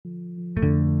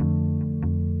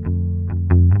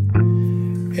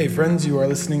Hey friends, you are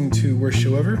listening to Worst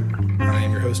Show Ever. I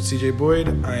am your host CJ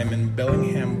Boyd. I am in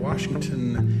Bellingham,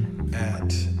 Washington at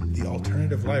the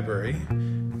Alternative Library.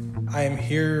 I am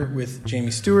here with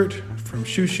Jamie Stewart from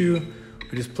Shoo Shoo.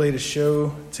 We just played a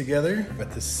show together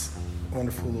at this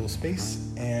wonderful little space,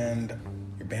 and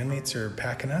your bandmates are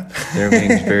packing up. They're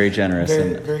being very generous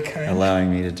very kind. Allowing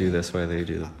me to do this while they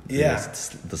do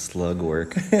the slug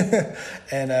work.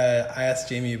 And I asked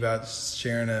Jamie about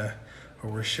sharing a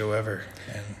worst show ever.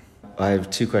 And I have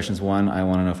two questions. One, I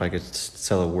want to know if I could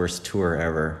sell a worst tour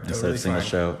ever instead of a single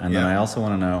show. And then I also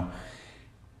want to know,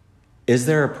 is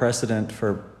there a precedent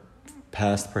for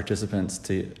past participants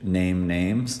to name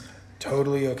names?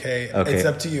 Totally okay. It's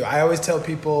up to you. I always tell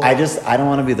people... I don't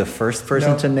want to be the first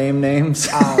person to name names.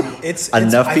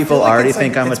 Enough people already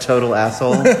think I'm a total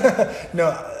asshole.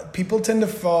 No, people tend to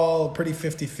fall pretty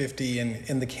 50-50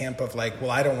 in the camp of like, well,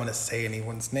 I don't want to say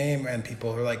anyone's name, and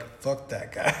people are like, fuck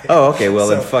that guy. Oh, okay, well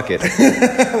then fuck it.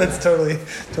 That's totally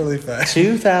fine.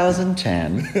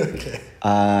 2010. Okay.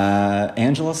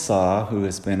 Angela Saw, who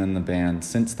has been in the band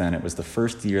since then, it was the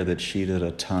first year that she did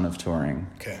a ton of touring.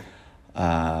 Okay.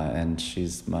 And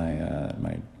she's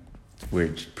my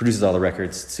produces all the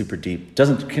records, super deep.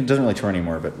 Doesn't really tour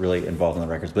anymore, but really involved in the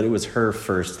records. But it was her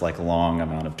first like long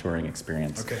amount of touring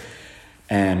experience. Okay.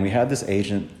 And we had this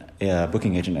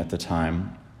booking agent at the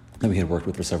time that we had worked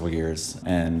with for several years,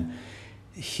 and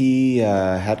he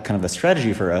had kind of a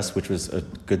strategy for us, which was a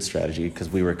good strategy because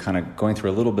we were kind of going through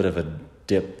a little bit of a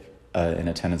dip in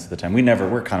attendance at the time.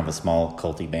 We're kind of a small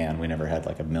culty band. We never had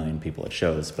like 1 million people at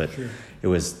shows, but Sure. It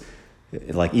was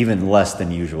like even less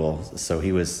than usual. So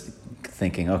he was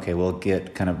thinking, okay, we'll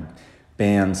get kind of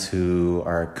bands who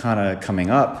are kind of coming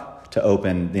up to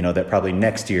open, that probably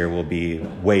next year will be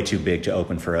way too big to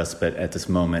open for us. But at this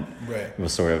moment, right. We'll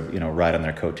sort of, ride on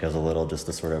their coattails a little just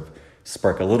to sort of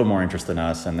spark a little more interest in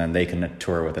us. And then they can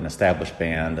tour with an established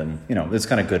band. And, it's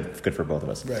kind of good for both of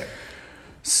us. Right.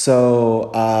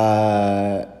 So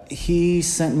he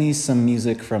sent me some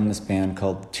music from this band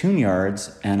called Tune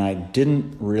Yards, and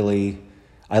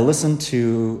I listened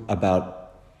to about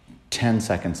 10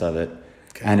 seconds of it,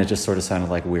 okay. And it just sort of sounded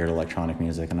like weird electronic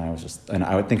music, and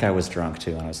I would think I was drunk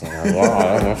too, and I was like,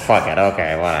 oh, fuck it,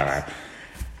 okay, whatever.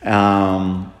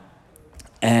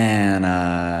 And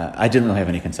I didn't really have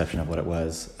any conception of what it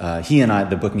was. He and I,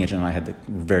 the booking agent and I, had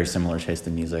very similar taste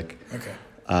in music. Okay.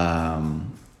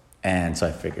 And so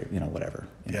I figured, whatever.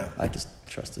 Yeah. I just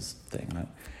trust his thing.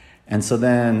 And so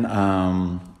then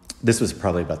this was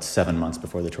probably about 7 months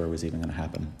before the tour was even going to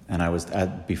happen.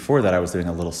 And before that, I was doing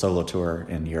a little solo tour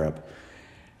in Europe.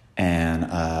 And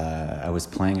I was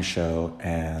playing a show,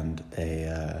 and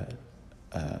an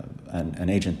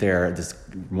agent there, this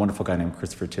wonderful guy named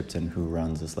Christopher Tipton, who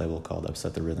runs this label called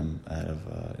Upset the Rhythm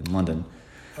in London.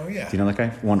 Oh, yeah. Do you know that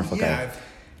guy? Wonderful guy. Yeah,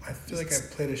 I feel like I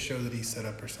played a show that he set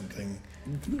up or something.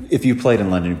 If you played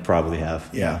in London, you probably have.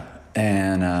 Yeah.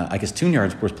 And I guess Tune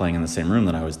Yards was playing in the same room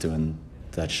that I was doing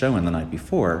that show in the night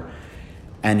before.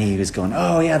 And he was going,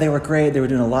 oh, yeah, they were great. They were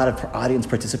doing a lot of audience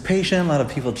participation, a lot of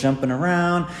people jumping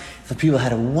around. The people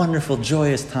had a wonderful,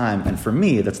 joyous time. And for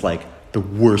me, that's like the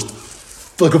worst,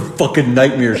 like a fucking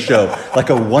nightmare show. Like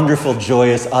a wonderful,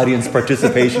 joyous audience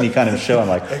participation-y kind of show. I'm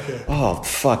like, okay. Oh,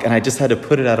 fuck. And I just had to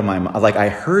put it out of my mind. Like, I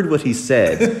heard what he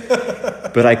said,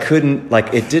 but I couldn't,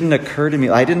 it didn't occur to me.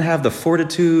 I didn't have the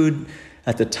fortitude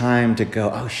at the time to go,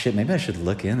 oh, shit, maybe I should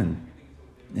look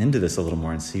into this a little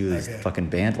more and see this fucking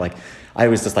band. I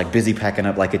was just busy packing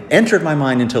up. It entered my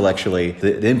mind intellectually.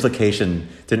 The implication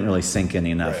didn't really sink in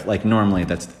enough. Right. Normally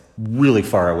that's really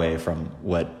far away from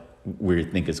what we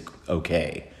think is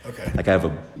okay. Okay. I have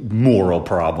a moral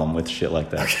problem with shit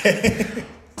like that. Okay.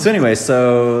 So anyway,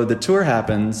 the tour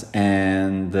happens,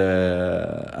 and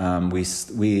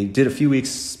we did a few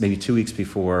weeks, maybe 2 weeks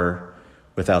before,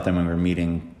 without them when we were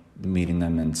meeting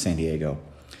them in San Diego.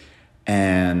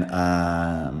 And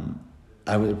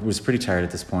I was pretty tired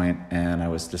at this point, and I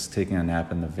was just taking a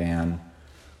nap in the van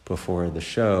before the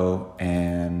show,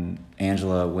 and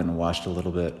Angela went and watched a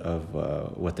little bit of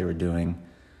what they were doing,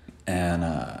 and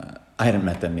I hadn't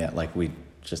met them yet. We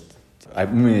said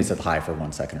hi for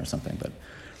 1 second or something, but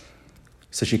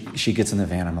so she gets in the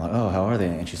van. I'm like, oh, how are they?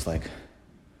 And she's like,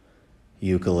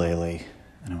 ukulele,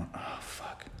 and I went, oh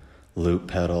fuck, loop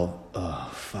pedal, oh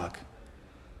fuck.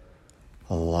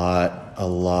 A lot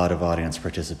of audience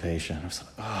participation. I was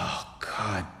like, oh,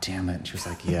 God damn it. And she was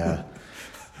like, yeah.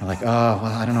 I'm like, oh, well,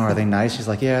 I don't know. Are they nice? She's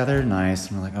like, yeah, they're nice.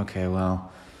 And we're like, okay,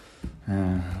 well,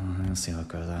 let's see how it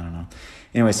goes. I don't know.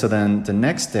 Anyway, so then the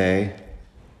next day,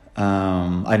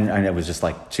 I was just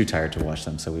too tired to watch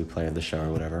them. So we played the show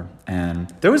or whatever. And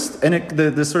there was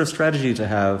the sort of strategy to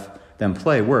have them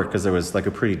play worked because there was like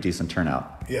a pretty decent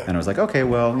turnout. Yeah. And I was like, okay,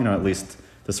 well, at least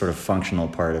the sort of functional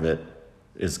part of it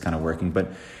is kind of working.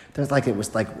 But it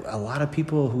was like a lot of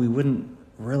people who we wouldn't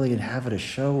really have at a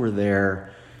show were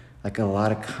there, like a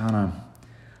lot of kind of,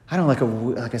 I don't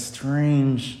know, like a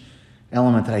strange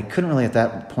element that I couldn't really at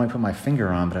that point put my finger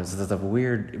on, but it was a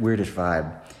weirdish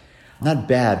vibe. Not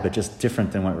bad, but just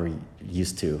different than what we're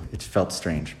used to. It felt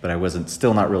strange, but I wasn't,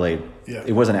 still not really,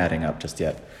 it wasn't adding up just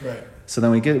yet. Right. So then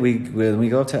we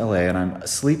go up to LA, and I'm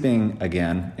sleeping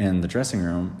again in the dressing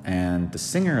room, and the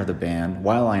singer of the band,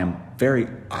 while I am very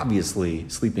obviously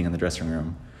sleeping in the dressing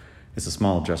room, it's a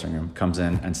small dressing room, comes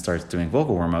in and starts doing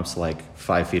vocal warm-ups like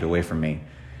 5 feet away from me.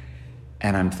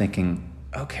 And I'm thinking,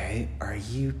 okay,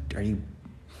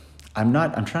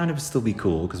 I'm trying to still be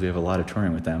cool because we have a lot of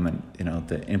touring with them, and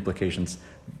the implications,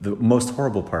 the most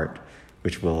horrible part,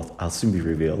 which I'll soon be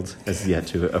revealed, has yet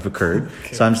to have occurred.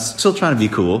 Okay. So I'm still trying to be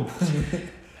cool,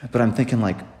 but I'm thinking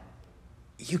like,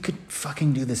 you could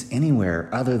fucking do this anywhere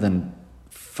other than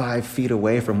 5 feet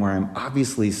away from where I'm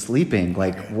obviously sleeping.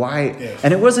 Like, why? Yeah.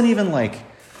 And it wasn't even like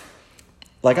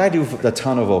I do a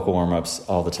ton of vocal warm-ups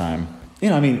all the time.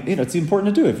 It's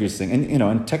important to do if you're singing.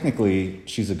 And technically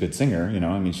she's a good singer,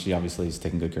 she obviously is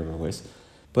taking good care of her voice.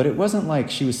 But it wasn't like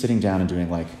she was sitting down and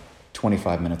doing like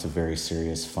 25 minutes of very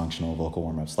serious functional vocal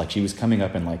warm-ups. Like she was coming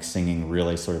up and like singing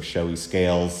really sort of showy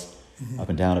scales, up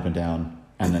and down,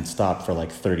 and then stopped for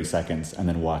like 30 seconds and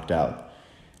then walked out.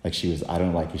 Like she was, I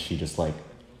don't know, like, is she just like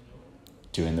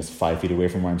doing this 5 feet away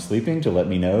from where I'm sleeping to let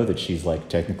me know that she's like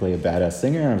technically a badass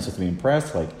singer and I'm supposed to be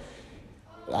impressed? Like,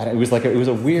 it was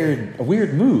a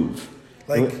weird move.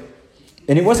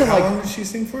 And it wasn't how long did she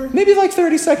sing for? Maybe like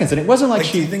 30 seconds. And it wasn't like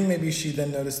she... Do you think maybe she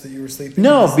then noticed that you were sleeping?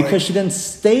 No, because she then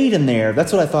stayed in there.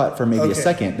 That's what I thought for maybe a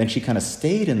second. Then she kind of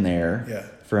stayed in there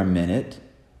for a minute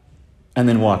and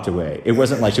then walked away. It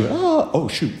wasn't like she went, oh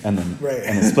shoot, and then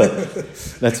split.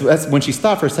 That's when she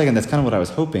stopped for a second. That's kind of what I was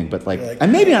hoping. But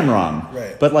and maybe I'm wrong.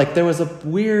 Right. But like there was a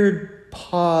weird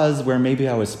pause where maybe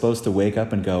I was supposed to wake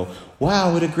up and go,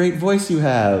 wow, what a great voice you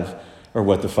have, or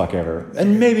what the fuck ever.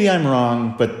 And maybe I'm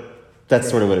wrong, but that's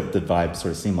sort of what the vibe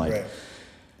sort of seemed like. Right.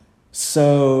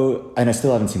 So, and I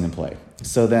still haven't seen them play.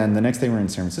 So then the next day we're in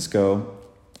San Francisco,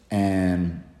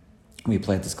 and we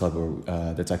play at this club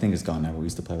that I think is gone now, where we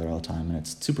used to play there all the time, and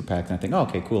it's super packed, and I think,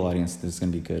 okay, cool audience, this is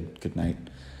going to be good night.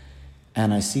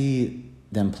 And I see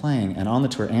them playing, and on the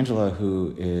tour, Angela,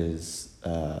 who is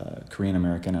Korean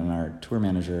American, and our tour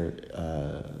manager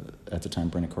at the time,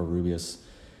 Brenda Covarrubias,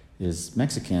 is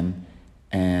Mexican,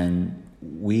 and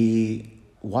we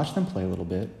watched them play a little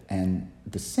bit, and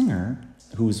the singer,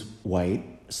 who's white,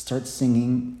 starts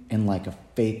singing in like a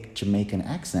fake Jamaican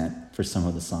accent for some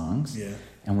of the songs. Yeah.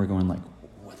 And we're going like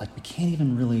we can't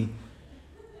even really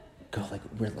go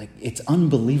it's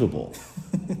unbelievable.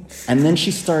 And then she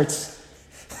starts.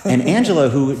 And Angela,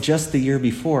 who just the year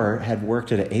before had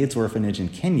worked at an AIDS orphanage in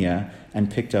Kenya and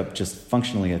picked up just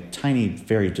functionally a tiny,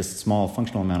 very just small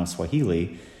functional amount of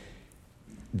Swahili,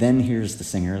 then here's the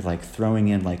singer like throwing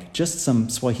in like just some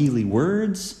Swahili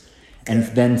words and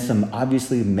then some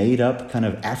obviously made up kind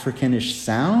of Africanish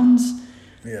sounds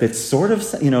that sort of,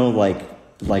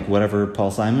 like whatever Paul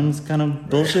Simon's kind of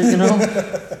bullshit,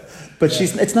 But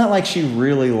it's not like she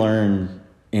really learned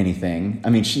anything. I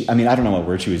don't know what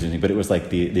word she was using, but it was like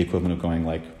the equivalent of going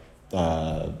like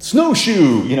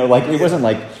snowshoe, it wasn't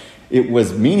like it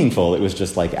was meaningful. It was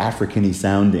just like African-y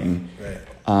sounding. Right.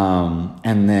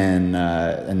 And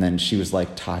then she was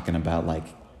like talking about like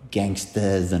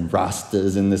gangstas and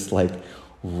rastas in this like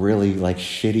really like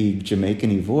shitty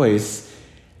Jamaican-y voice.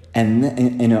 And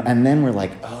then we're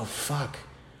like, oh fuck.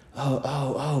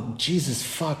 Oh, Jesus,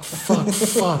 fuck.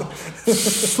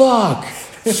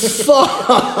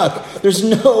 There's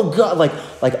no God.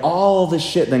 Like all the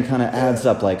shit then kind of adds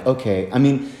up. Like, okay,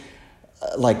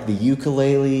 like the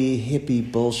ukulele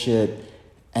hippie bullshit.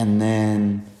 And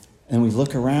then we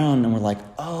look around and we're like,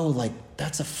 oh, like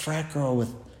that's a frat girl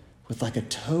with like a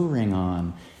toe ring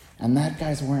on. And that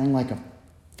guy's wearing like a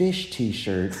fish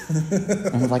t-shirt.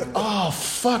 And we're like, oh,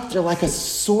 fuck, they're like a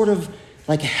sort of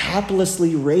like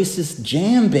haplessly racist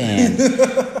jam band.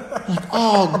 Like,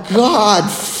 oh God,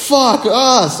 fuck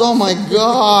us, oh my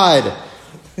God.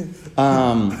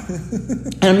 I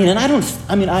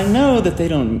know that they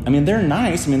don't, they're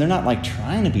nice, they're not like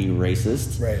trying to be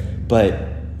racist. Right. But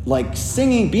like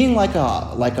singing, being like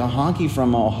a honky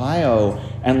from Ohio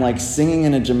and like singing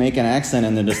in a Jamaican accent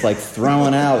and then just like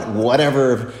throwing out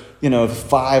whatever,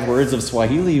 5 words of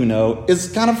Swahili,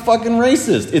 is kind of fucking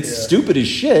racist. It's stupid as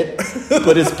shit,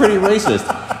 but it's pretty racist.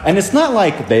 And it's not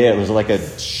like it was like a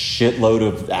shitload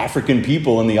of African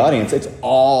people in the audience. It's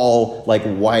all like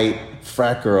white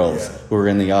frat girls who were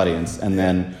in the audience. And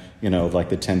then, like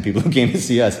the 10 people who came to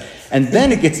see us. And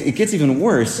then it gets even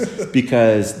worse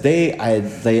because they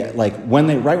when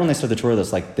they started the tour with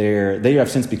us, like they have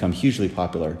since become hugely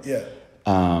popular. Yeah.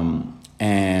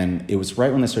 And it was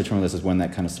right when they started touring with us is when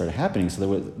that kind of started happening.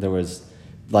 So there was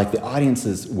like the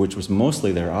audiences, which was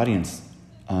mostly their audience,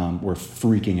 were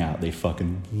freaking out. They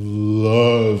fucking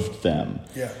loved them.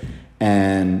 Yeah.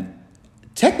 And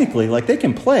technically, like they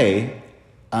can play,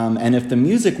 and if the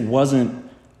music wasn't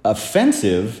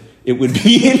offensive, it would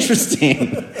be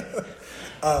interesting.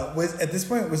 At this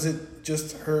point, was it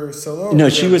just her solo? No,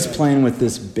 she was playing with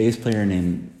this bass player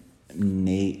named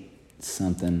Nate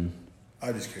something.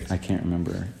 I'm just curious. I can't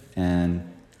remember.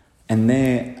 And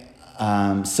they,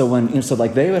 so when so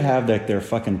like they would have their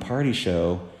fucking party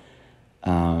show,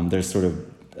 their sort of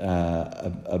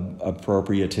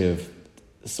appropriative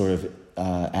sort of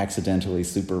accidentally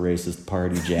super racist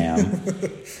party jam.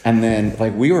 And then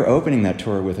like we were opening that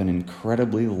tour with an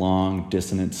incredibly long,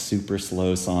 dissonant, super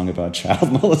slow song about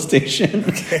child molestation.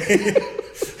 Okay.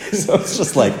 So it was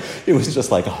just like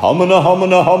humana,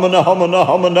 humana, humana, humana,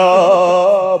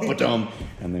 humana, ba-dum.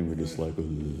 And they were just like,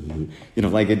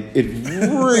 like it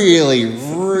really,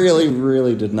 really,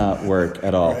 really did not work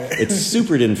at all. Right. It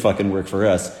super didn't fucking work for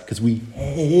us because we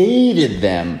hated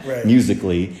them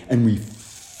musically and we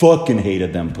fucking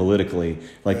hated them politically,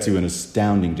 to an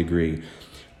astounding degree.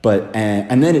 But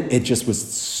and then it just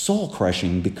was soul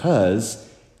crushing because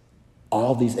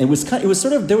all these there was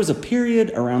a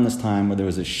period around this time where there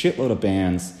was a shitload of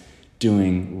bands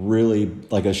doing really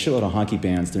like a shitload of honky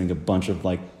bands doing a bunch of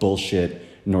like bullshit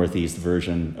Northeast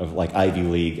version of like Ivy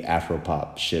League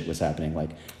Afropop shit was happening, like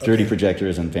Dirty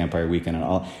Projectors and Vampire Weekend and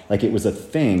all. Like it was a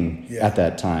thing at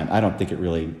that time. I don't think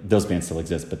those bands still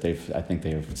exist, but I think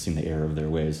they have seen the error of their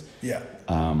ways. Yeah.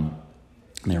 And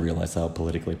they realized how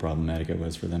politically problematic it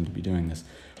was for them to be doing this.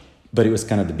 But it was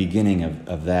kind of the beginning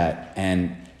of that.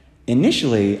 And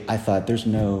initially I thought there's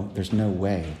no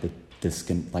way that this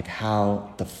can, like,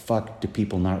 how the fuck do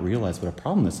people not realize what a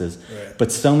problem this is? Right.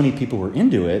 But so many people were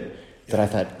into it that I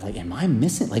thought, like, am I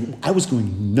missing? Like, I was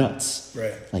going nuts.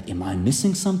 Right. Like, am I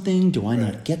missing something? Do I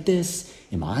not get this?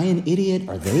 Am I an idiot?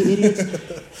 Are they idiots?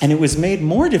 And it was made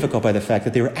more difficult by the fact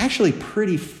that they were actually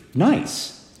pretty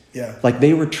nice. Yeah. Like,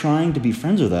 they were trying to be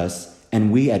friends with us,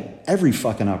 and we, at every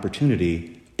fucking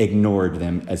opportunity, ignored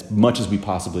them as much as we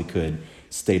possibly could.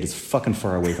 Stayed as fucking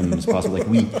far away from them as possible. Like,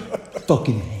 we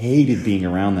fucking hated being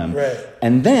around them. Right.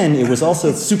 And then it was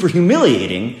also super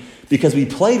humiliating because we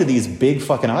played to these big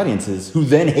fucking audiences who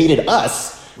then hated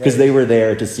us because they were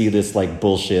there to see this like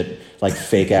bullshit, like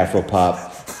fake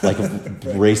Afropop, like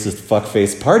racist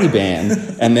fuckface party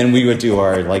band. And then we would do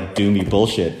our like doomy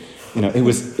bullshit. It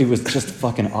was just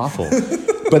fucking awful.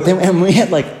 But then, and we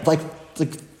had like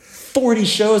 40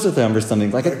 shows with them or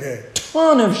something, like a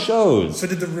ton of shows. So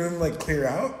did the room like clear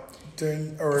out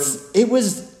during, or? It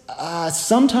was,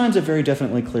 sometimes it very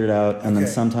definitely cleared out, and then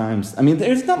sometimes, I mean,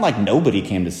 there's not like nobody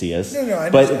came to see us. No, I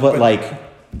but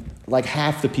like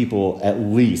half the people at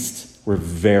least were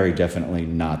very definitely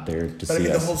not there to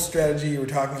see us. The whole strategy you were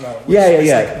talking about,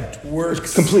 like,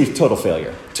 works. Complete total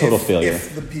failure. Failure.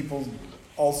 If the people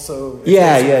also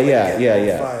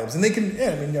vibes, and they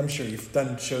can. I'm sure you've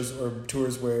done shows or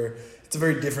tours where it's a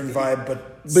very different vibe,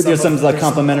 but there's some like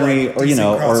complimentary, or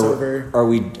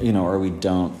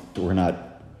we're not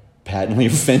patently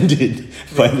offended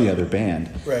by the other band.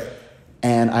 Right.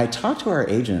 And I talked to our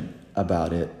agent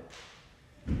about it,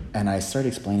 and I started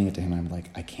explaining it to him. I'm like,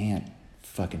 I can't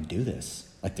fucking do this.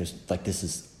 Like,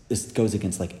 this goes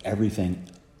against like everything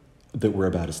that we're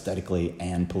about aesthetically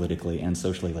and politically and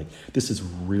socially. Like, this is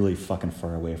really fucking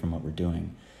far away from what we're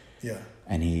doing. Yeah.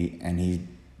 And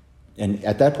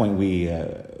at that point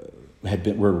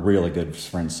we're really good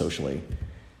friends socially.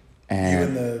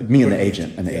 And me and the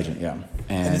agent, yeah.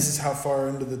 And this is how far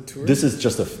into the tour? This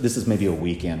is maybe a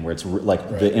weekend where it's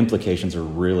the implications are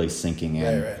really sinking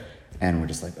in. Right. And we're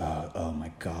just like, oh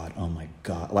my God.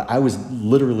 Like, I was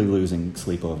literally losing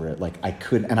sleep over it. Like, I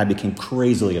became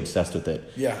crazily obsessed with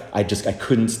it. Yeah. I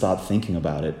couldn't stop thinking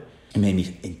about it. It made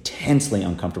me intensely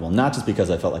uncomfortable, not just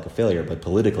because I felt like a failure, but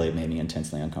politically it made me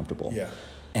intensely uncomfortable. Yeah.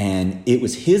 And it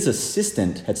was his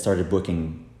assistant had started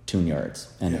booking Tune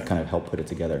Yards, and it kind of helped put it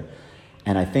together.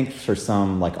 And I think for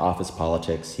some like office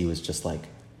politics, he was just like,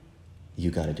 you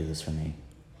got to do this for me.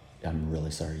 I'm really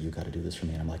sorry. You got to do this for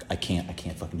me. And I'm like, I can't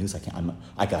fucking do this.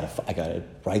 I gotta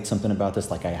write something about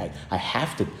this. Like I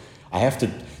have to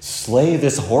slay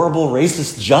this horrible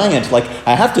racist giant. Like,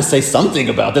 I have to say something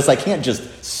about this. I can't just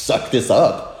suck this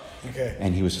up. Okay.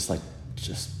 And he was just like,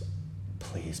 just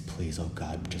please, oh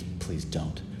God, just please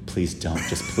don't,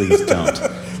 just please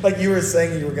don't. Like you were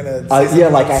saying, you were gonna. Yeah,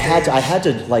 like I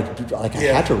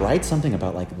had to write something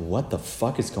about like what the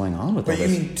fuck is going on with all this.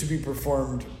 But you mean to be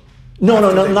performed? No,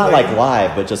 not like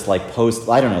live, but just like post.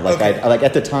 I don't know. Like I like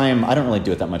at the time, I don't really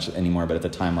do it that much anymore. But at the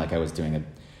time, like I was doing it,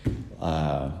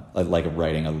 like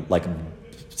writing a like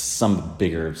some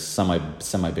bigger, semi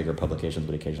bigger publications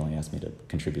would occasionally ask me to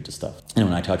contribute to stuff. And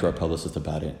when I talked to our publicist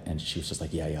about it, and she was just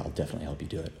like, "Yeah, I'll definitely help you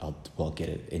do it. We'll get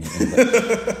it in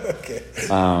Okay.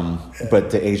 But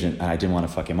the agent, I didn't want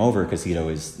to fuck him over because he'd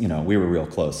always, we were real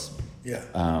close. Yeah.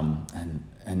 And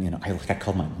I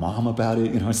called my mom about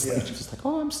it. She was just like,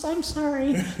 "Oh, I'm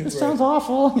sorry. This sounds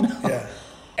awful." Yeah.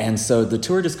 And so the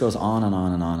tour just goes on and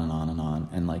on and on and on and on,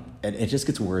 and like it just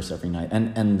gets worse every night.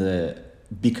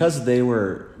 Because we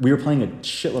were playing a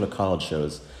shitload of college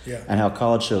shows. Yeah. And how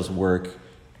college shows work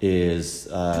is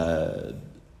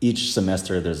each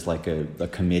semester there's like a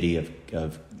committee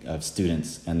of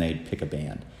students, and they pick a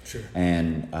band. Sure.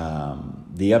 And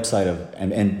the upside of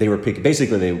and they were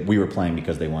we were playing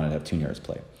because they wanted to have Tune-Yards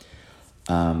play.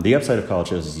 The upside of college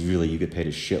shows is usually you get paid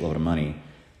a shitload of money.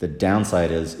 The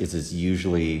downside is it's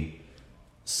usually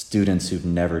students who've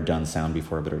never done sound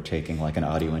before but are taking like an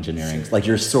audio engineering. Sure. Like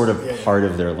you're sort of part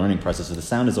of their learning process. So the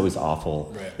sound is always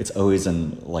awful. Right. It's always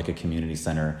in like a community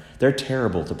center. They're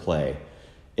terrible to play.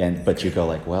 But you go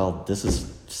like, well, this is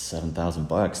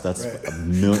 $7,000. That's right.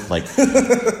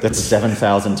 that's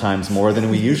 7,000 times more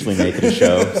than we usually make at a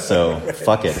show. So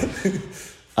fuck it.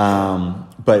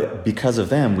 But because of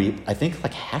them, I think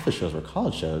like half the shows were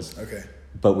college shows. Okay.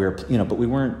 But we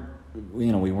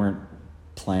weren't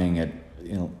playing at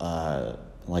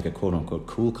like a quote unquote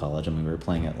cool college. I mean, we were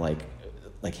playing at like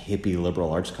hippie liberal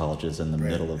arts colleges in the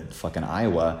middle of fucking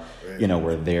Iowa. Right.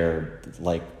 Where they're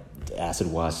like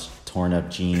acid wash, torn up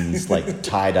jeans, like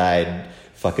tie dyed,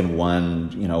 fucking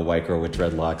white girl with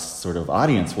dreadlocks sort of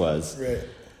audience was. Right.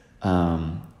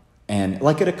 And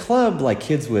like at a club, like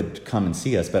kids would come and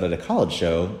see us, but at a college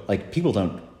show, like at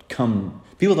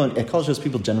college shows,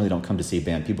 people generally don't come to see a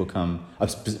band. People come, a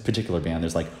particular band,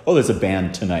 there's like, oh, there's a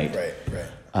band tonight.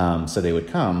 Right. So they would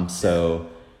come, so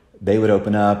they would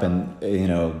open up and,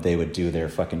 they would do their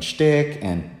fucking shtick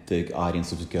and the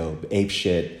audience would go ape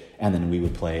shit, and then we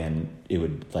would play and it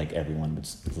would, like, everyone would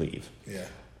leave. Yeah.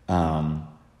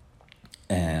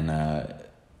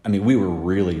 I mean, we were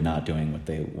really not doing what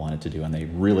they wanted to do, and they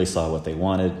really saw what they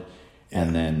wanted,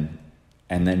 and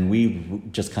then we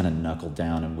just kind of knuckled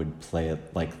down and would play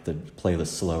it play the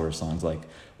slower songs, like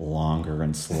longer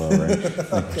and slower. Like,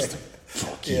 just like,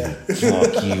 fuck you.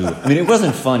 I mean, it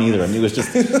wasn't fun either. I mean, it was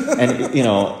just, and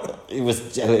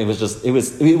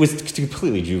it was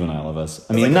completely juvenile of us.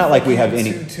 I mean, like not like we have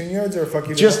any Tune-Yards or fuck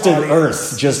you. Just to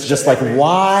earth, just like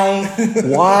why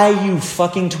you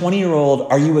fucking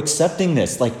 20-year-old are you accepting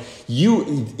this? Like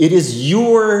it is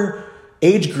your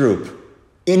age group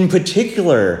in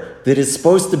particular that is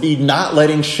supposed to be not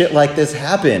letting shit like this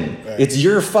happen. Right. It's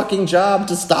your fucking job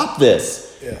to stop this.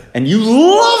 Yeah. And you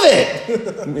love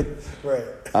it. Right.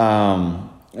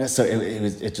 So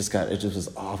it just was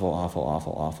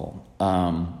awful.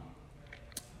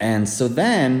 And so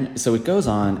it goes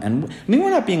on, and I mean,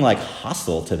 we're not being like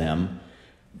hostile to them,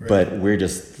 right, but we're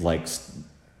just like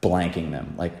blanking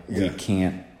them. Like we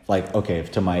can't, like, okay,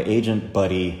 to my agent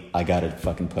buddy, I gotta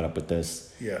fucking put up with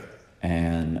this. Yeah.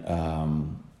 And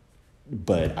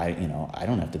but I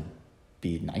don't have to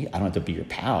be nice. I don't have to be your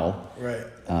pal. Right.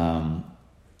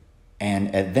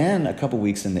 And then a couple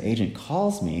weeks in, the agent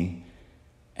calls me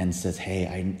and says,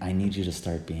 "Hey, I need you to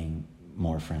start being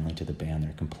more friendly to the band.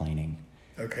 They're complaining."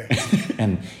 Okay.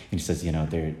 and he says,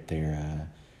 they're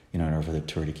in order for the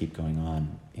tour to keep going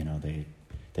on, they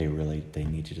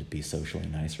need you to be socially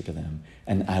nicer to them.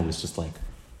 And I was just like,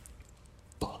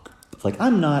 fuck. Like,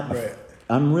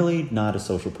 I'm really not a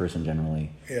social person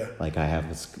generally. Yeah. Like, I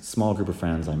have a small group of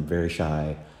friends. I'm very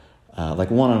shy. Like,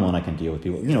 one-on-one I can deal with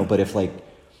people, but if, like,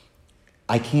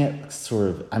 I can't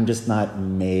I'm just not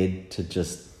made to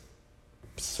just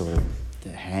sort of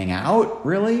hang out,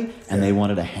 really. And they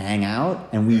wanted to hang out,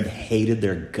 and we hated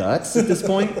their guts at this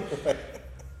point. Right.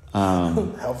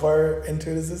 How far into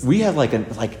it is this? We have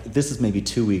this is maybe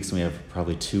 2 weeks, and we have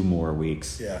probably 2 more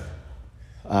weeks. Yeah.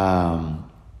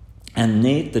 And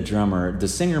Nate, the drummer, the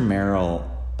singer Merrill,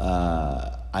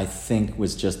 I think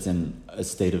was just in a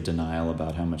state of denial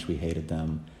about how much we hated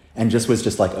them, and was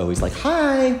just like always like,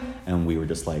 hi, and we were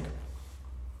just like,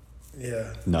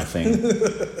 nothing.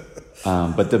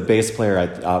 But the bass player,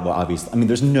 obviously, I mean,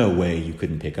 there's no way you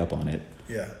couldn't pick up on it.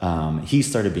 Yeah. He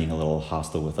started being a little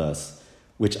hostile with us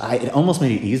which it almost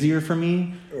made it easier for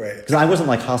me. Right. Because I wasn't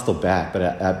like hostile back,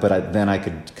 but then I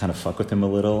could kind of fuck with him a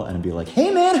little and be like, hey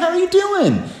man, how are you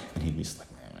doing? And he'd be just like,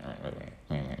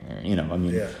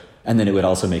 Yeah. And then it would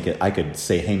also make it, I could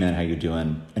say, hey man, how you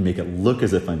doing? And make it look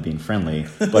as if I'm being friendly,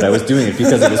 but I was doing it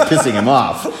because it was pissing him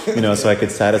off, so I could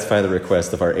satisfy the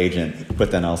request of our agent, but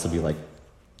then also be like,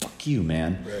 fuck you,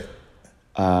 man.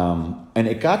 Right. And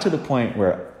it got to the point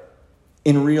where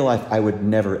in real life, I would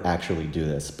never actually do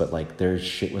this, but like their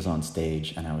shit was on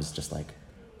stage and I was just like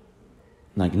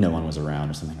no one was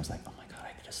around or something. I was like, oh my God,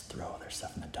 I could just throw all their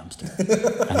stuff in the dumpster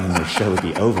and then their show would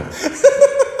be over.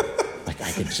 Like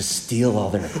I could just steal all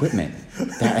their equipment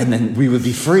and then we would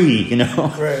be free,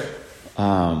 Right.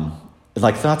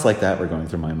 Like thoughts like that were going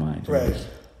through my mind. Right.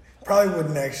 Probably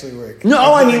wouldn't actually work. And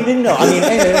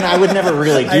I would never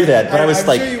really do that. But I'm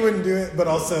sure you wouldn't do it. But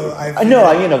also, if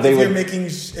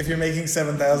you're making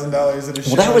 $7,000 at a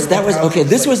show. Well, that was okay.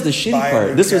 This was the shitty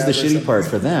part. This was the shitty something. part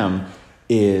for them.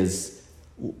 Is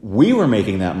we were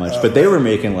making that much, but they were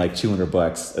making like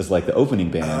 $200 as like the opening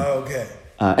band. Oh, okay.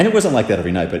 And it wasn't like that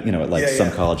every night, but at like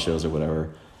some college shows or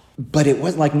whatever. But it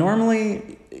was like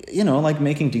normally, like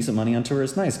making decent money on tour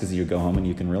is nice because you go home and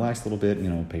you can relax a little bit,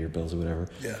 pay your bills or whatever.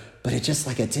 Yeah. But it just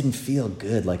like, it didn't feel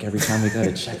good. Like every time we got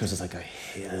a check, it was just like,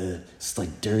 it's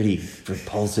like dirty,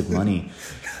 repulsive money.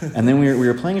 And then we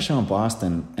were playing a show in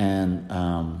Boston and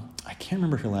I can't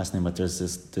remember her last name, but there's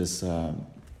this modular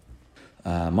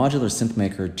synth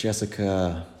maker,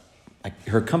 Jessica.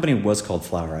 Her company was called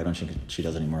Flower. I don't think she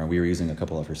does anymore. We were using a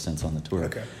couple of her synths on the tour.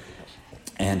 Okay.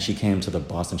 And she came to the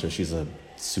Boston show. She's a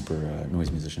super noise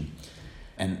musician.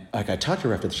 And I talked to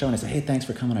her after the show and I said, hey, thanks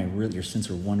for coming. Your synths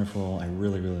are wonderful. I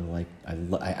really, really like, I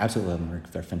absolutely love them.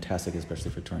 They're fantastic, especially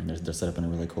for touring. They're set up in a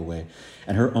really cool way.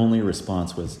 And her only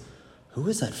response was, who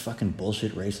is that fucking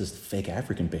bullshit, racist, fake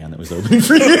African band that was opening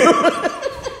for you?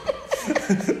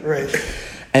 Right.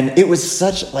 And it was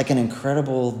such like an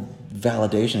incredible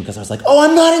validation because I was like, oh,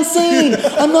 I'm not insane.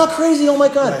 I'm not crazy. Oh my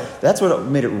God. Right. That's what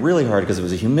made it really hard because it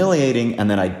was humiliating.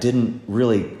 And then I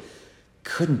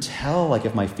couldn't tell like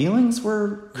if my feelings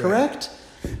were correct.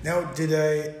 Right. Now,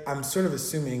 I'm sort of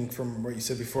assuming from what you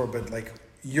said before, but like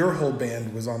your whole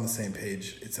band was on the same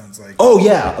page, it sounds like. Oh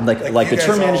yeah. Like the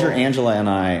tour manager, Angela, and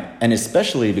I, and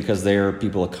especially because they're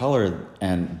people of color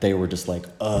and they were just like,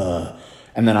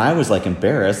 And then I was like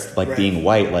embarrassed, like being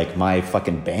white, like my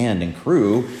fucking band and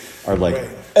crew are like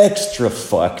extra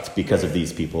fucked because of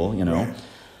these people,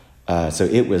 Right. So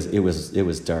it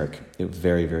was dark. It was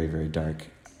very, very, very dark.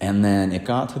 And then it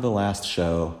got to the last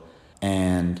show,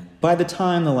 and by the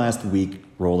time the last week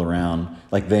rolled around,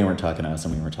 like they weren't talking to us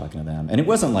and we weren't talking to them. And it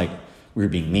wasn't like we were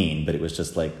being mean, but it was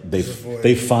just like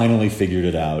they finally figured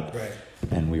it out. Right.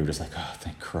 And we were just like, oh,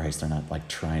 thank Christ, they're not like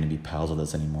trying to be pals with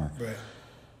us anymore. Right.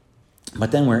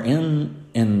 But then we're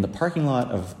in the parking lot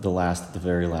of the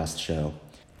very last show.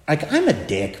 Like I'm a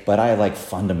dick, but I like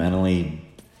fundamentally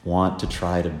want to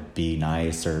try to be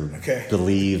nice or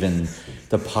believe in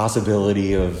the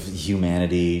possibility of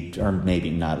humanity, or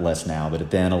maybe not less now, but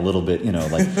then a little bit,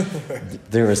 like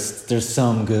there's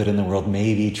some good in the world.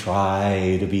 Maybe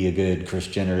try to be a good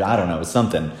Christian, or I don't know,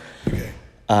 something. Okay.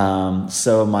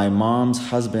 So my mom's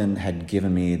husband had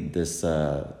given me this.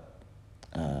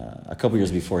 A couple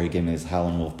years before, he gave me this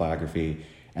Howlin' Wolf biography,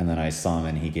 and then I saw him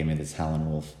and he gave me this Howlin'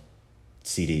 Wolf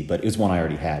CD, but it was one I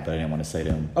already had, but I didn't want to say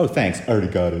to him, oh, thanks, I already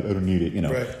got it, I don't need it,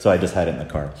 Right. So I just had it in the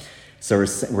car. So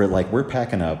we're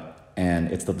packing up,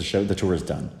 and it's the tour is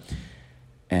done.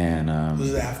 And this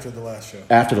is after the last show.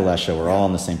 After the last show, we're all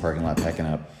in the same parking lot packing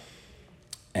up,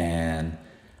 and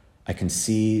I can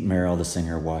see Meryl, the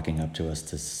singer, walking up to us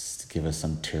to give us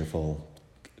some tearful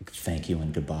thank you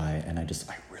and goodbye, and I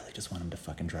really just want them to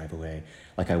fucking drive away.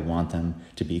 Like I want them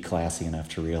to be classy enough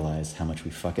to realize how much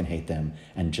we fucking hate them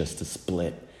and just to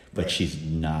split, but she's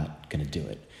not gonna do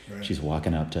it. Right. She's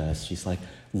walking up to us, she's like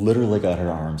literally got her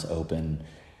arms open,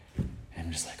 and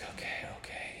I'm just like, okay, how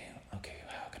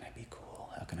can I be cool?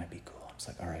 I'm just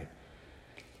like, all right,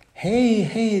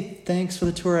 hey, thanks for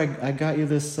the tour, I got you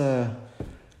this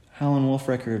Howlin' Wolf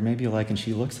record, maybe you like. And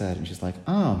she looks at it and she's like,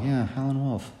 oh yeah, Howlin'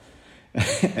 Wolf.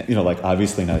 Like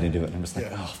obviously not into it. And I'm just like,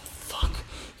 oh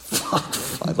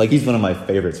fuck. Like he's one of my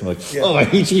favorites. I'm like, oh, I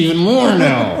hate you even more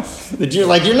now. That you're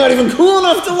not even cool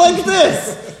enough to like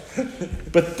this.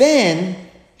 But then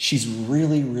she's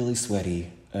really, really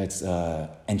sweaty. And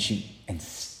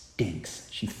stinks.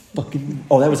 She fucking.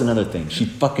 Oh, that was another thing. She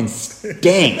fucking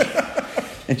stank.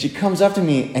 And she comes up to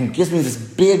me and gives me this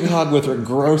big hug with her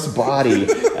gross body.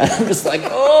 And I'm just like,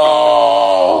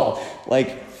 oh,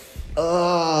 like.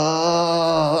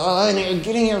 I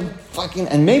getting your fucking,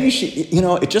 and maybe she,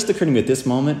 it just occurred to me at this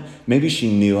moment, maybe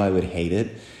she knew I would hate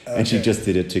it. And she just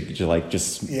did it to like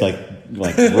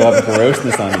rub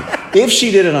grossness on me. If she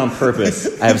did it on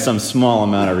purpose, I have some small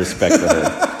amount of respect for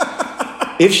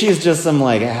her. If she's just some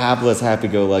like hapless,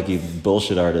 happy-go-lucky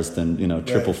bullshit artist, then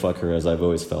triple fuck her, as I've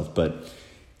always felt. But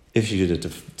if she did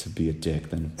it to be a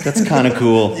dick, then that's kind of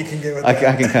cool. You can get with that.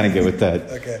 I can kind of get with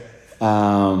that. Okay.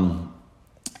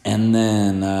 And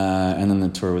then the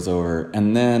tour was over,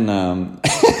 and then.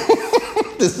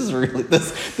 This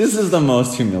is the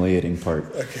most humiliating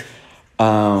part. Okay.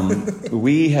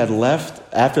 We had left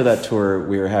after that tour.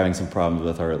 We were having some problems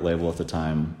with our label at the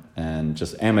time, and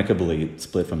just amicably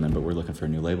split from them. But we're looking for a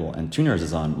new label. And Tune Yards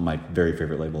is on my very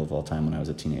favorite label of all time. When I was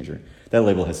a teenager, that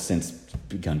label has since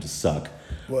begun to suck.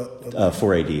 What?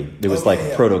 4AD. It was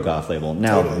proto goth label.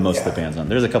 Now most of the bands on.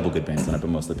 There's a couple good bands on it, but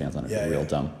most of the bands on it are real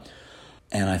dumb.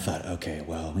 And I thought, okay,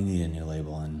 well, we need a new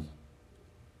label, and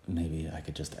maybe I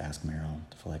could just ask Meryl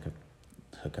if I could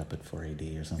hook up at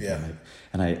 4AD or something. Yeah.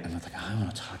 And I'm like, I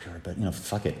want to talk to her, but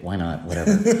fuck it, why not?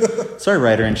 Whatever. So I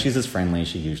write her, and she's as friendly as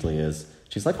she usually is.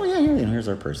 She's like, oh yeah, here's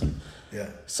our person. Yeah.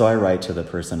 So I write to the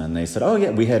person, and they said, oh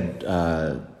yeah, we had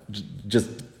just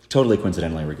totally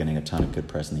coincidentally, we're getting a ton of good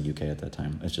press in the UK at that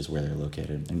time. It's just where they're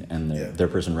located, and their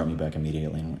person wrote me back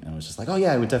immediately, and was just like, oh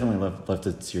yeah, I would definitely love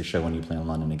to see your show when you play in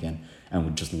London again. And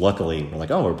we just luckily we're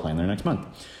like, oh, we're playing there next month.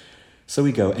 So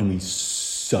we go, and we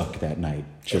suck that night.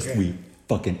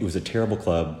 It was a terrible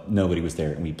club. Nobody was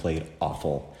there, and we played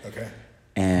awful. Okay.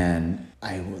 And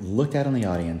I looked out on the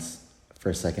audience for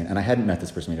a second, and I hadn't met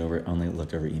this person. Only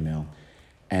looked over email.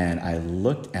 And I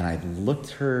looked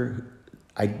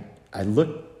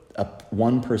up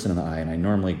one person in the eye, and I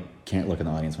normally can't look in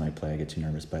the audience when I play. I get too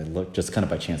nervous, but I looked just kind of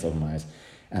by chance, opened my eyes,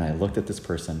 and I looked at this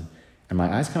person, and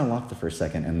my eyes kind of locked the first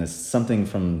second, and something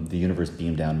from the universe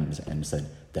beamed down and said,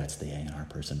 that's the A&R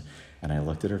person. And I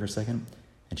looked at her for a second,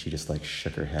 and she just like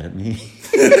shook her head at me.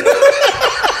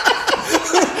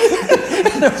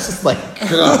 And I was just like,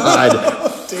 God,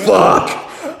 fuck.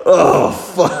 Oh,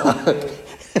 fuck.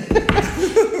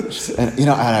 And,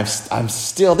 I'm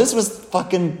still, this was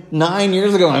fucking 9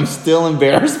 years ago. I'm still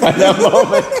embarrassed by that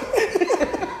moment.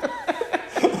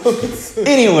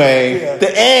 Anyway,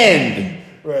 the end.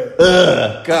 Right.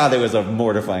 Ugh, God, it was a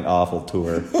mortifying, awful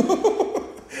tour.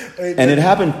 And it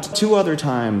happened 2 other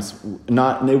times.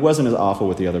 It wasn't as awful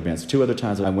with the other bands. 2 other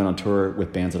times I went on tour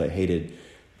with bands that I hated,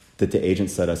 that the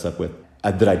agent set us up with,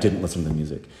 that I didn't listen to the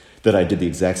music. That I did the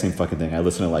exact same fucking thing. I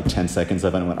listened to like 10 seconds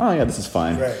of it and went, oh yeah, this is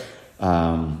fine. Right.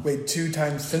 Wait, 2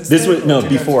 times since this then? Was no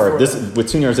before. This with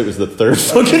 2 years. It was the 3rd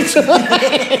fucking time.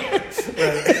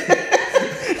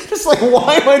 Right. Just like,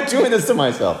 why am I doing this to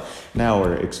myself? Now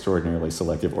we're extraordinarily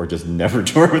selective, or just never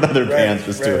tour with other bands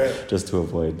just to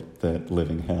avoid that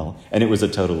living hell. And it was a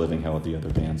total living hell with the other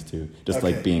bands too. Just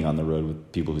like being on the road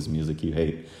with people whose music you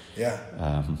hate. Yeah.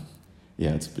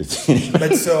 It's anyway.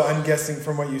 But so I'm guessing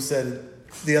from what you said,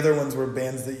 the other ones were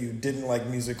bands that you didn't like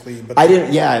musically, but I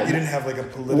didn't. Yeah, you didn't have like a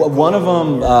political. One of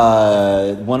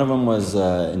them was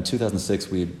in 2006.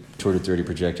 We toured with Dirty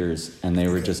Projectors, and they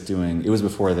were just doing. It was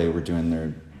before they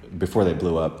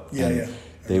blew up. Yeah.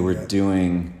 They were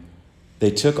doing.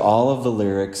 They took all of the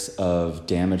lyrics of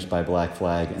 "Damaged by Black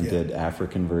Flag" and did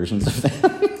African versions of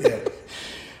them. Yeah.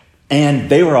 And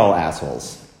they were all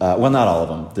assholes. Well, not all of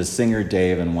them. The singer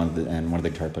Dave and one of the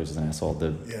guitar players was an asshole.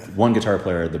 The one guitar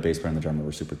player, the bass player, and the drummer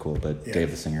were super cool, but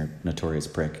Dave, the singer, notorious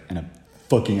prick and a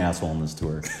fucking asshole on this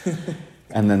tour.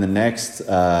 And then the next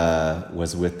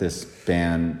was with this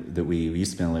band that we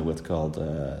used to be with called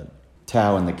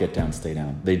Tao and the Get Down, Stay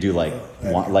Down. They do like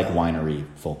winery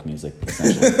folk music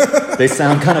essentially. They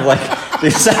sound like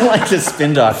the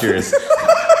Spin Doctors.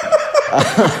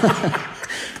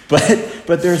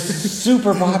 But they're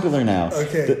super popular now.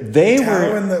 Okay. They Tao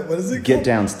were. and what is it? Get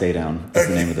Down, Stay Down is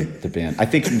the name of the band. I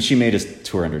think she made us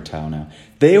tour under Tao now.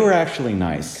 They were actually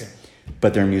nice,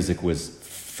 but their music was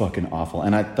fucking awful.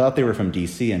 And I thought they were from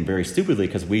DC, and very stupidly,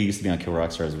 because we used to be on Kill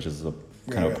Rock Stars, which is a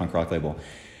kind of punk rock label.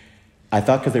 I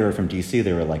thought because they were from DC,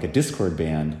 they were like a Discord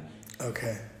band.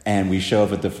 Okay. And we show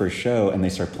up at the first show, and they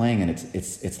start playing, and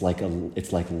it's like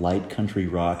light country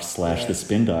rock / the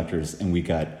Spin Doctors, and we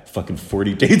got fucking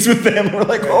 40 dates with them. We're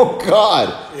like, oh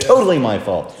God, totally my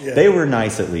fault. Yeah. They were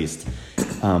nice at least,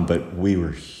 but we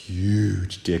were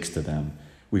huge dicks to them.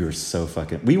 We were so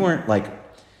fucking. We weren't like.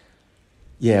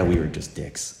 Yeah, we were just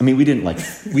dicks. I mean, we didn't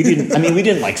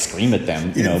scream at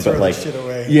them, you know, but like, shit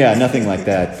away. Yeah, nothing like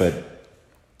that. But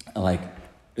like,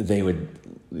 they would.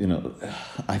 You know,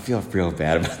 I feel real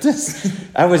bad about this.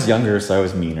 I was younger, so I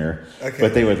was meaner. Okay.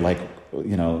 But they would like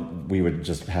we would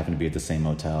just happen to be at the same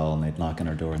motel, and they'd knock on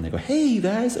our door, and they'd go, "Hey, you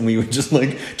guys," and we would just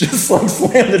slam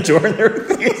the door in their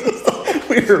faces.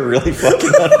 We were really fucking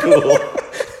uncool.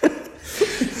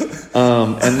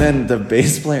 And then the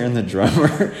bass player and the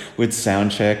drummer would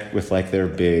sound check with their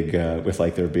big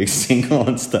single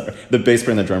and stuff. The bass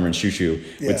player and the drummer and Shoo Shoo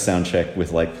would sound check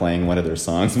with playing one of their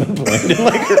songs, but playing in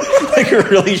a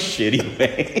really shitty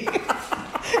way.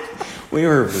 We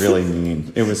were really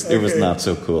mean. It was not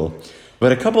so cool.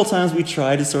 But a couple of times we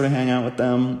tried to sort of hang out with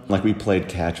them, we played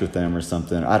catch with them or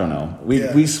something. I don't know. We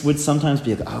would sometimes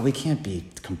be like, oh, we can't be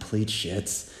complete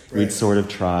shits. Right. We'd sort of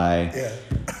try.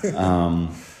 Yeah.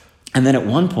 And then at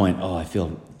one point, I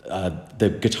feel the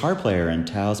guitar player in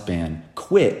Tao's band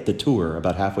quit the tour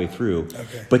about halfway through,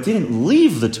 but didn't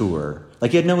leave the tour.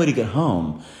 He had no way to get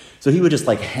home. So he would just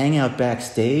hang out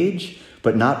backstage,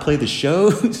 but not play the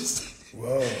shows.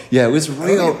 Whoa. Yeah, it was real.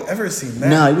 I don't think I've ever seen that.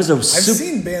 No, it was I've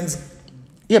seen bands.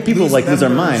 Yeah, people lose their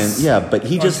mind, and but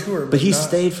he tour,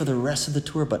 stayed for the rest of the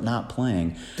tour, but not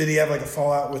playing. Did he have a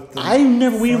fallout with the?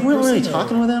 We weren't really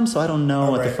talking with him, so I don't know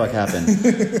what the fuck happened.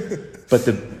 But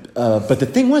the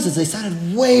thing was, they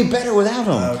sounded way better without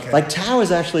him. Okay. Tao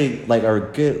is actually a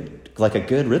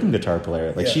good rhythm guitar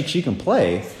player. She can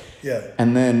play. Yeah.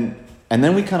 And then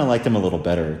we kind of liked him a little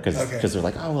better because they're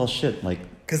oh well shit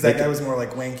because that guy was more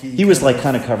wanky. He was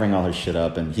kind of covering all her shit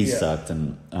up, and he sucked,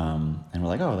 and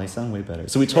we're oh, they sound way better.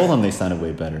 So we told him they sounded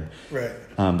way better. Right.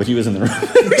 But he was in the room.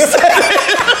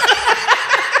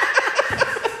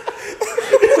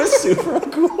 It was super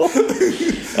uncool.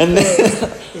 And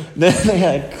then they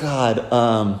had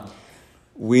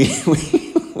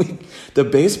the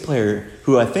bass player,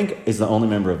 who I think is the only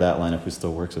member of that lineup who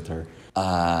still works with her,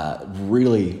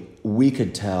 really, we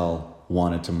could tell,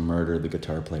 wanted to murder the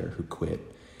guitar player who quit.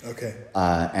 Okay.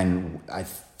 And I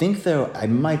think, though, I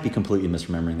might be completely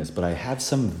misremembering this, but I have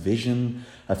some vision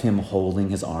of him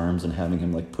holding his arms and having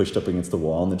him pushed up against the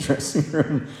wall in the dressing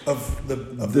room. Of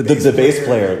the bass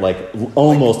player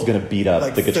almost going to beat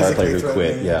up the guitar player who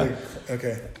quit. Yeah.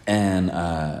 Okay. And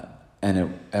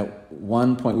at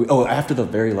one point, after the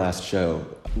very last show,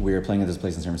 we were playing at this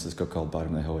place in San Francisco called Bottom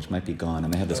of the Hill, which might be gone,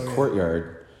 and they had this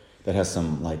courtyard that has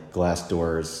some glass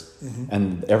doors,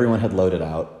 and everyone had loaded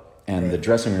out. And the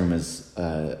dressing room is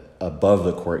above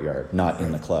the courtyard, not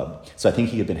in the club. So I think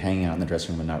he had been hanging out in the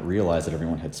dressing room and not realized that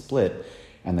everyone had split,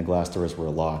 and the glass doors were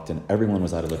locked, and everyone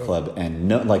was out of the club, and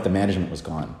the management was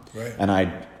gone. Right. And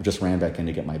I just ran back in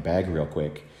to get my bag real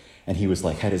quick, and he was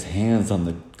had his hands on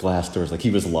the glass doors,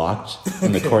 he was locked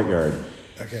in the courtyard.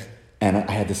 Okay. And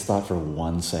I had this thought for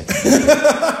 1 second.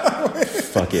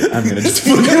 Fuck it, I'm gonna just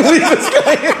fucking leave this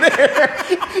guy in there.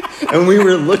 And we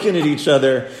were looking at each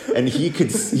other, and he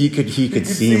could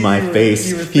see my face.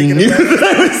 He knew that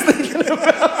I was thinking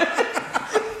about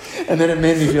it. And then it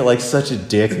made me feel like such a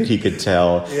dick that he could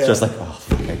tell. Yeah. Just oh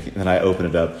fuck. And I opened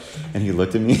it up, and he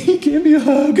looked at me. He gave me a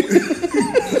hug.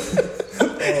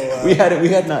 Wow. We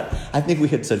had not. I think we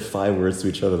had said 5 words to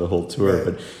each other the whole tour,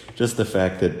 but just the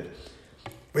fact that.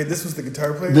 Wait, this was the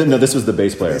guitar player? No, this was the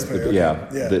bass player. Okay. Yeah.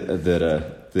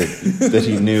 That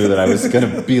he knew that I was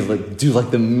gonna be do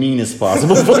the meanest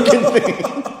possible fucking thing,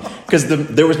 because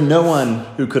there was no one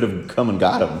who could have come and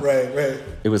got him. Right.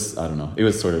 It was, I don't know. It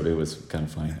was kind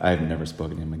of funny. I have never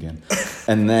spoken to him again.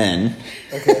 And then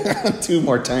 2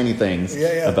 more tiny things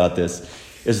about this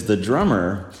is the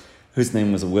drummer, whose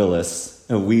name was Willis.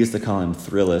 We used to call him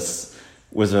Thrillis.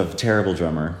 Was a terrible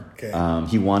drummer. Okay.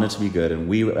 He wanted to be good, and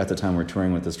we at the time were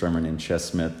touring with this drummer named Chess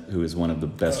Smith, who is one of the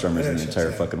best drummers in the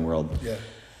entire fucking world. Yeah.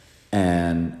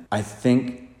 And I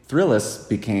think Thrillis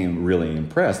became really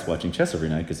impressed watching Chess every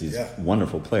night because he's a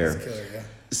wonderful player. He's a killer, yeah.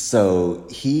 So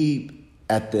he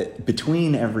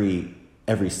between every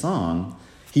song,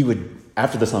 he would,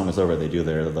 after the song was over, they do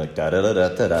their da da da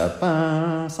da da da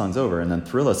ba, song's over, and then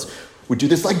Thrillis would do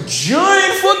this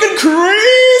giant fucking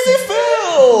crazy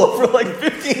fill for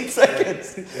 15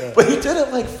 seconds. Yeah. But he did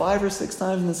it 5 or 6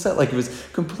 times in the set. It was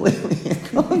completely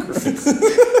incongruous.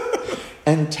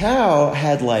 And Tao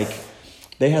had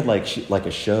they had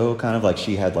a show kind of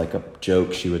she had a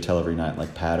joke she would tell every night,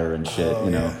 patter and shit,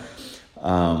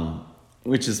 know.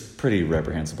 Which is pretty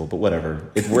reprehensible, but whatever.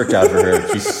 It worked out for her.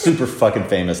 She's super fucking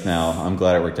famous now. I'm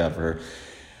glad it worked out for her.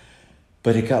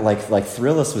 But it got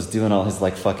Thrillis was doing all his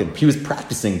fucking, he was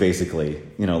practicing basically,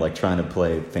 trying to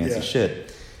play fancy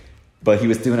shit. But he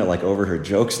was doing it over her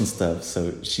jokes and stuff.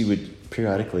 So she would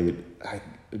periodically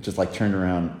just turn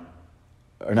around,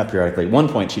 or not periodically. At one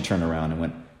point she turned around and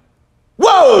went,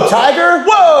 "Whoa, Tiger!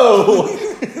 Whoa!"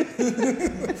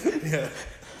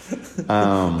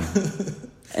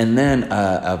 And then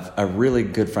a really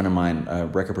good friend of mine,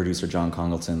 record producer John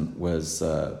Congleton, was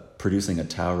producing a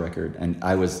Tao record, and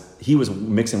he was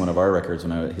mixing one of our records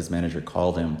when his manager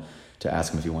called him to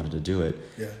ask him if he wanted to do it.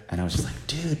 Yeah. And I was just like,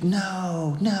 dude,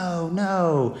 no.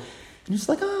 And he's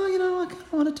like, oh, I kind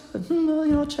of want to do it.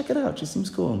 Well, I'll check it out. She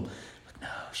seems cool. I'm like, no,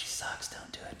 she sucks.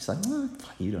 Don't do it. He's like, well,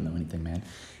 fuck, you don't know anything, man.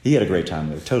 He had a great time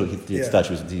there. Totally,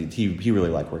 he really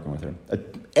liked working with her.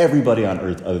 Everybody on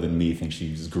earth other than me thinks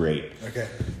she's great. Okay.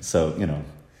 So,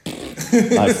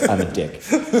 I'm a dick.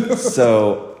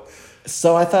 So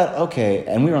I thought, okay,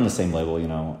 and we were on the same label,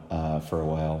 for a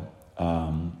while.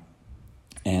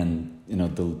 And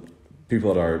the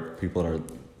people at our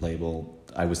label,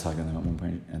 I was talking to them at one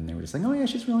point, and they were just like, "Oh yeah,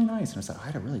 she's really nice." And I was like, "I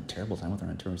had a really terrible time with her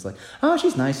on tour." It's like, "Oh,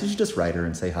 she's nice. You should just write her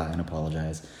and say hi and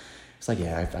apologize." It's like,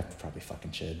 yeah, I probably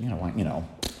fucking should. I don't want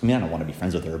to be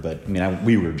friends with her, but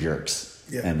we were jerks,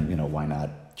 and why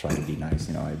not try to be nice?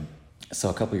 So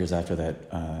a couple years after that,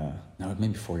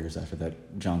 maybe 4 years after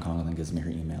that, John Congleton gives me her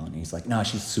email, and he's like, "No,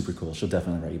 she's super cool. She'll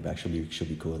definitely write you back. She'll be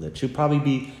cool with it. She'll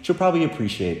probably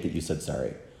appreciate that you said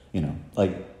sorry." And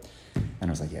I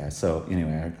was like, yeah. So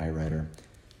anyway, I write her.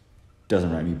 Doesn't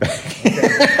write me back.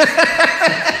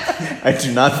 I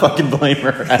do not fucking blame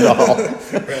her at all.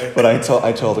 Right. But I told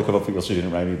a couple of people she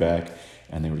didn't write me back,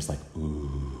 and they were just like,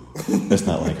 ooh, that's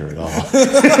not like her at all.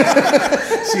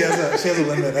 She has a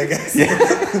limit, I guess. Yeah.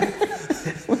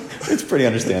 It's pretty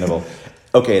understandable.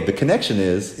 Okay, the connection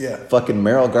is fucking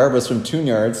Meryl Garbus from Tune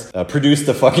Yards produced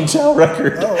the fucking Chow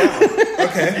record. Oh, wow.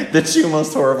 Okay. The two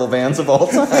most horrible bands of all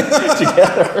time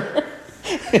together.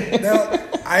 Now,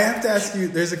 I have to ask you,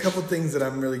 there's a couple things that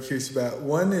I'm really curious about.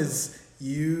 One is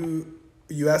you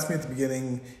asked me at the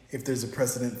beginning if there's a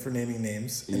precedent for naming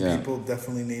names, and people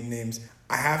definitely name names.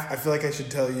 I feel like I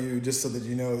should tell you, just so that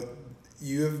you know,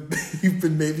 you've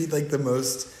been maybe like the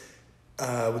most,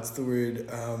 what's the word?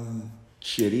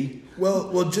 Shitty?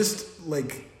 Well, just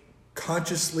like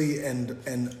consciously and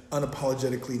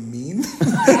unapologetically mean.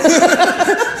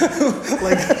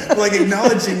 like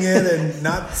acknowledging it and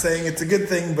not saying it's a good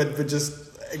thing, but just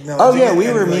acknowledging it. Oh yeah,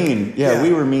 we were mean. Yeah,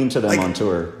 we were mean to them on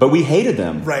tour. But we hated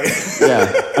them. Right.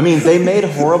 Yeah. I mean, they made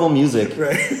horrible music.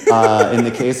 Right. In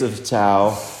the case of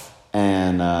Tao,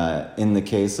 and in the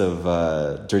case of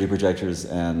Dirty Projectors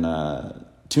and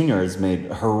Tune Yards,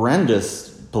 made horrendous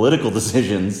political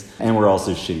decisions, and we're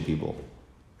also shitty people.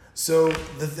 So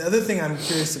the other thing I'm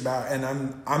curious about, and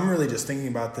I'm really just thinking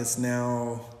about this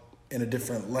now in a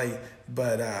different light,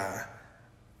 but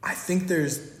I think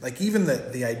there's like even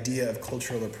the idea of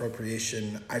cultural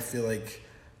appropriation. I feel like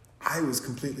I was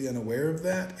completely unaware of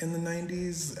that in the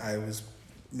 90s. I was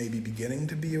maybe beginning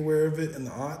to be aware of it in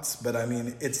the aughts, but I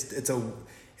mean it's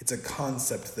a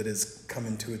concept that has come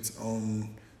into its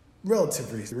own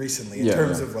relatively recently in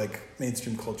terms of like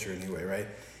mainstream culture anyway, right?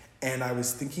 And I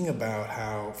was thinking about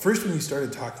how first when you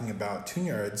started talking about Tune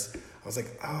Yards, I was like,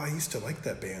 oh, I used to like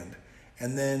that band.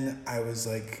 And then I was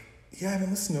like, yeah, I haven't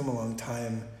listened to them a long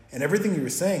time. And everything you were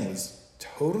saying was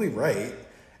totally right.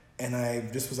 And I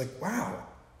just was like, wow,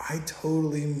 I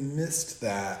totally missed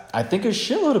that. I think a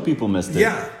shitload of people missed it.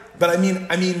 Yeah. But I mean,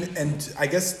 and I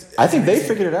guess... I think they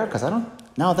figured it out because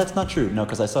no, that's not true. No,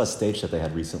 because I saw a stage that they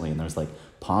had recently and there was like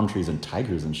palm trees and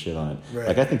tigers and shit on it. Right.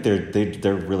 Like I think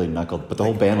they're really knuckled, but the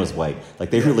whole band was white. Like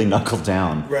they really knuckled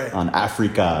down on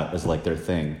Africa as like their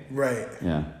thing. Right.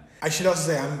 Yeah. I should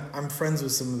also say I'm friends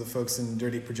with some of the folks in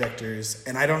Dirty Projectors,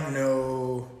 and I don't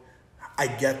know. I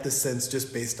get the sense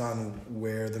just based on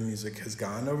where the music has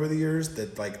gone over the years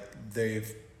that like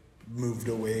they've moved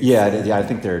away. Yeah, I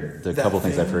think the couple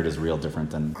things I've heard is real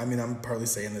different than. I mean, I'm partly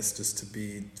saying this just to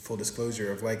be full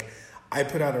disclosure of like, I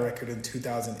put out a record in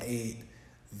 2008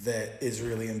 that is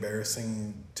really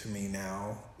embarrassing to me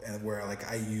now, and where like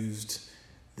I used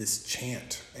this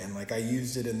chant and like I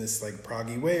used it in this like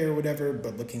proggy way or whatever,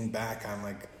 but looking back I'm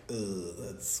like, ugh,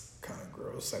 that's kind of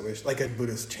gross. I wish, like a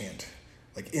Buddhist chant,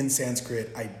 like in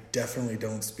Sanskrit. I definitely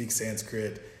don't speak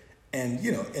Sanskrit, and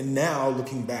and now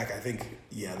looking back I think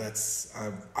that's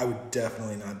I would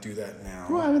definitely not do that now.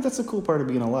 Well, I mean that's a cool part of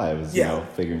being alive is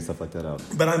figuring stuff like that out.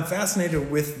 But I'm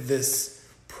fascinated with this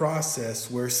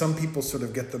process where some people sort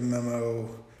of get the memo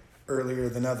earlier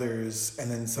than others,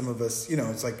 and then some of us,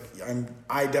 it's like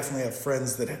I definitely have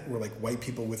friends that were like white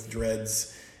people with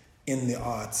dreads in the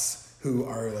aughts who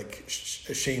are like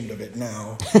ashamed of it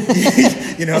now.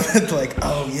 That's like,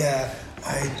 oh yeah,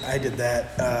 I did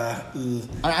that.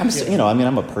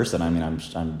 I'm a person. I mean, I'm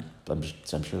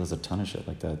sure there's a ton of shit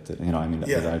like that.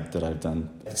 That I've done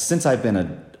since I've been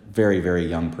a very, very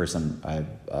young person. I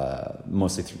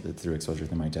mostly through exposure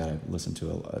through my dad, I listened to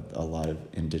a lot of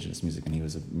indigenous music, and he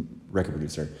was a record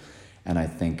producer. And I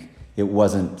think it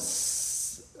wasn't,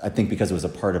 I think because it was a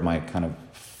part of my kind of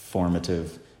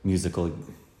formative musical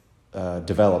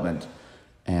development,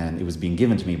 and it was being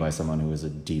given to me by someone who was a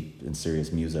deep and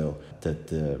serious muso, that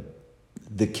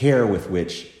the care with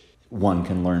which one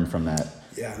can learn from that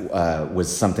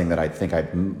was something that I think I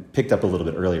picked up a little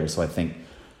bit earlier. So I think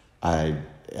I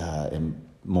am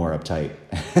more uptight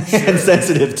and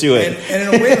sensitive to it. And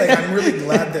in a way, like, I'm really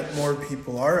glad that more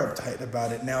people are uptight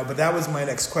about it now. But that was my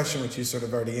next question, which you sort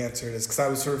of already answered, is because I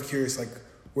was sort of curious, like,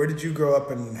 where did you grow up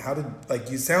and how did,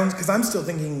 like, you sound, because I'm still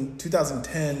thinking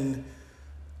 2010,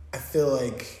 I feel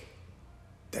like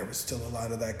there was still a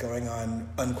lot of that going on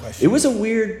unquestioned. It was a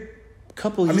weird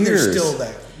couple years. I mean, there's still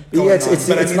that going on.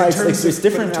 It's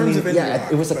different. I mean,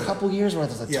 rock, it was a couple years where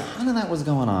there's a ton of that was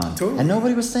going on. Totally. And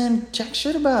nobody was saying jack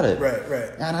shit about it.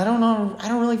 Right. And I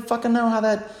don't really fucking know how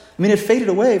that, I mean, it faded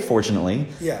away, fortunately.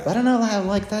 Yeah. But I don't know how,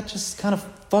 like, that just kind of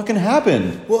fucking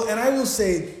happened. Well, and I will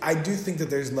say, I do think that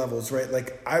there's levels, right?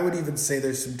 Like, I would even say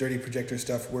there's some Dirty Projector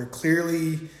stuff where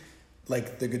clearly,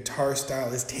 like, the guitar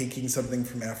style is taking something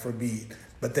from Afrobeat,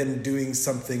 but then doing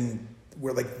something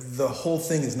where, like, the whole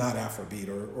thing is not Afrobeat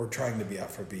or trying to be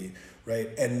Afrobeat, right?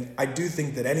 And I do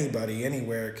think that anybody,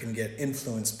 anywhere, can get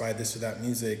influenced by this or that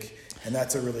music, and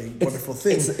that's a really wonderful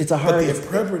thing. It's a hard... But the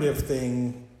interpretive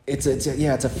thing... It's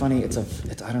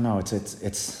I don't know,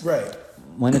 it's... Right.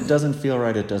 When it doesn't feel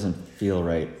right, it doesn't feel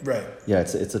right. Right. Yeah,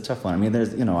 it's a tough one. I mean,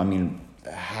 there's,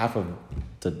 half of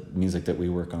the music that we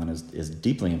work on is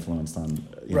deeply influenced on,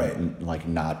 like,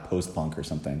 not post-punk or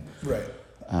something. Right.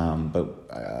 But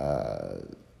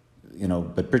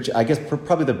I guess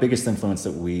probably the biggest influence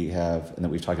that we have and that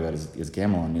we've talked about is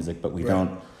gamelan music, but we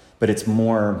don't, but it's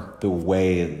more the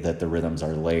way that the rhythms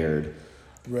are layered.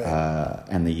 Right.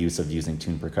 And the use of using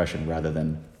tuned percussion rather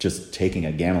than just taking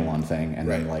a gamelan thing and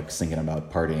then, like, singing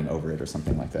about partying over it or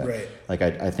something like that. Right. Like,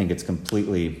 I think it's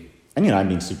completely, and, I'm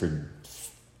being super,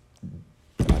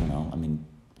 I don't know, I mean,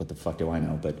 what the fuck do I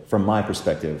know? But from my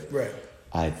perspective,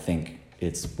 I think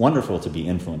it's wonderful to be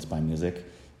influenced by music,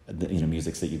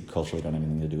 musics that you culturally don't have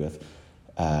anything to do with.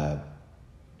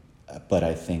 But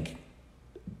I think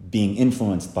being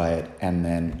influenced by it and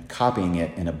then copying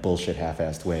it in a bullshit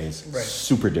half-assed way is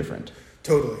super different.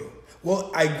 Totally.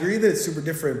 Well, I agree that it's super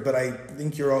different, but I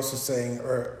think you're also saying,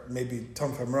 or maybe tell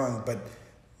me if I'm wrong, but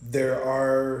there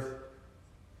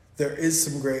is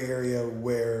some gray area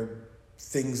where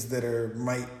things that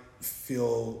might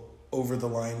feel over the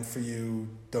line for you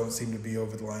don't seem to be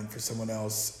over the line for someone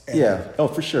else. And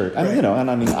for sure. I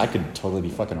mean, I could totally be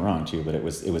fucking wrong too, but it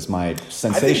was my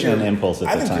sensation and impulse at the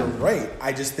time. I think you're right.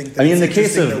 I just think that in the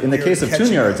case of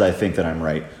Tune Yards, I think that I'm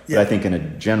right. But I think in a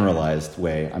generalized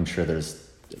way, I'm sure there's,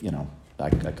 I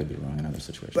could be wrong in other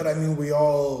situations. But I mean, we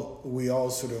all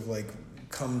sort of, like,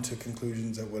 come to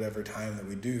conclusions at whatever time that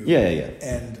we do. Yeah.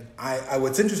 And I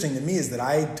what's interesting to me is that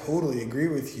I totally agree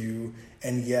with you,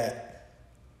 and yet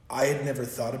I had never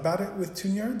thought about it with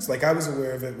Tune Yards. Like, I was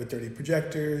aware of it with Dirty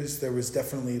Projectors. There was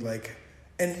definitely, like,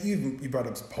 and you brought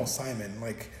up Paul Simon.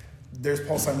 Like, there's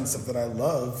Paul Simon stuff that I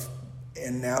love,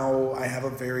 and now I have a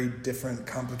very different,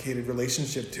 complicated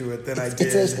relationship to it than I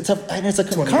did. It's a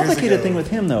complicated thing with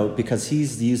him, though, because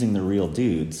he's using the real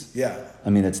dudes. Yeah. I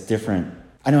mean, it's different.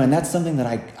 I know, and that's something that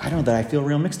I feel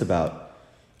real mixed about.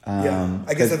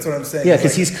 I guess that's what I'm saying. Yeah,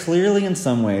 because he's clearly in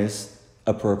some ways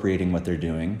appropriating what they're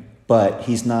doing, but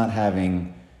he's not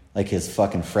having, like, his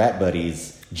fucking frat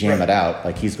buddies jam it out.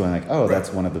 Like, he's going like,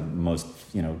 that's one of the most,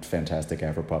 fantastic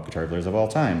Afropop guitar players of all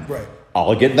time. Right.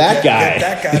 I'll get that guy. Get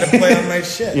that guy to play on my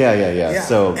shit. Yeah.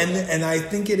 So, and I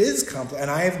think it is complex.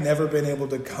 And I have never been able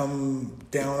to come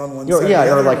down on one side.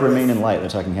 Or like Remain in Light, the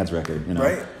Talking Heads record.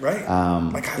 Right.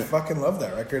 Like, I fucking love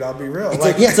that record. I'll be real.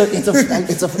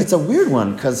 It's a weird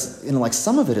one because like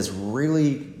some of it is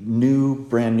really new,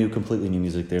 brand new, completely new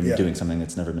music. They're doing something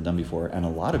that's never been done before, and a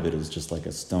lot of it is just like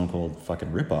a stone cold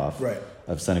fucking ripoff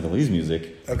of Senegalese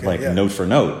music, note for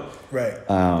note. Right.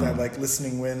 That, like,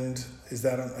 Listening Wind. Is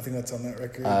that on? I think that's on that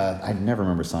record. I never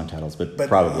remember song titles, but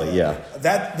probably,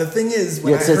 That the thing is,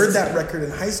 when I heard that record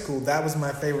in high school, that was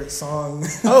my favorite song.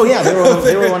 Oh yeah, they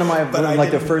were one of my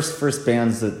the first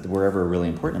bands that were ever really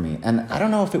important to me. And I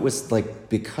don't know if it was like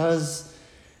because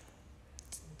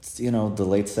the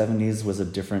late 70s was a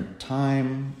different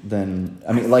time than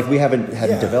we hadn't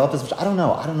developed as much. I don't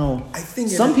know. I think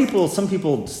some people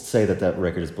say that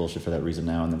record is bullshit for that reason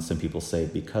now, and then some people say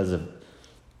because of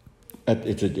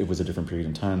it was a different period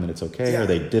in time that it's okay, or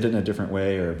they did it in a different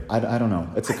way, or I don't know.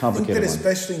 It's a complicated one.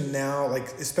 Especially now,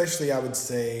 especially I would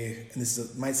say, and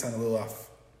this might sound a little off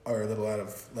or a little out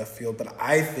of left field, but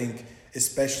I think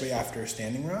especially after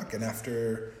Standing Rock and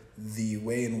after the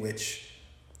way in which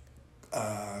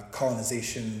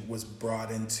colonization was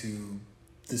brought into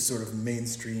this sort of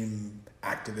mainstream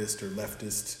activist or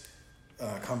leftist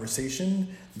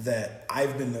conversation that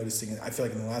I've been noticing. I feel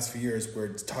like in the last few years,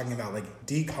 we're talking about like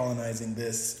decolonizing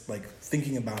this, like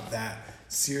thinking about that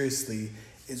seriously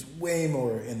is way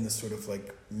more in the sort of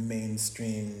like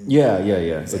mainstream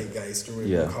zeitgeist or whatever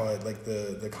you call it, like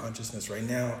the consciousness right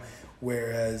now.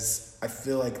 Whereas I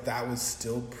feel like that was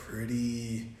still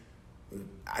pretty.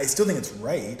 I still think it's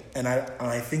right, and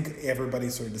I think everybody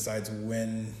sort of decides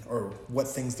when or what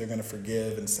things they're going to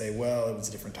forgive and say, well, it was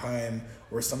a different time,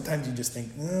 or sometimes you just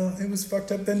think, no, it was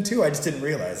fucked up then too. I just didn't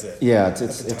realize it. Yeah,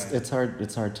 it's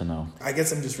hard to know. I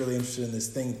guess I'm just really interested in this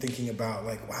thing, thinking about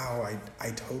like, wow, I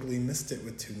totally missed it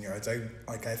with Tune Yards. I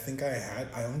think I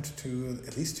owned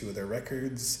at least two of their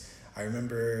records. I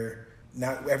remember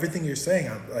now everything you're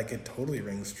saying, like it totally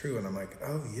rings true, and I'm like,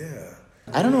 oh yeah.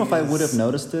 I don't know if I would have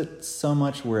noticed it so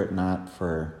much were it not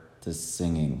for the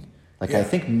singing. Like, I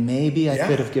think maybe I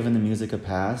could have given the music a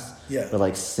pass. Yeah. But,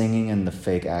 like, singing in the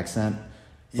fake accent,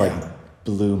 like,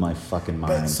 blew my fucking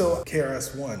mind. But so,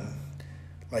 KRS-One,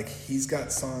 like, he's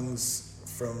got songs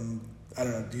from, I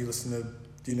don't know, do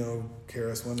you know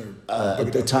KRS-One or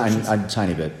a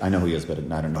tiny bit. I know who he is, but I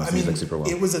don't know his music super well.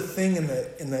 It was a thing in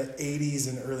the 80s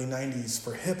and early 90s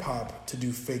for hip hop to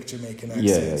do fake Jamaican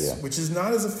accents, which is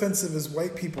not as offensive as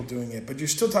white people doing it, but you're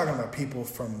still talking about people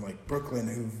from like Brooklyn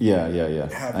who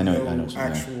have no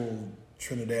actual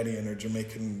Trinidadian or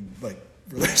Jamaican like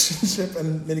relationship.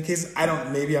 And in many cases,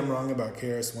 maybe I'm wrong about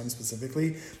KRS-One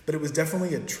specifically, but it was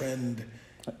definitely a trend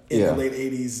in the late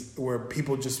 80s where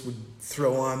people just would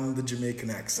throw on the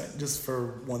Jamaican accent just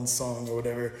for one song or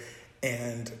whatever,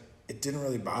 and it didn't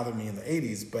really bother me in the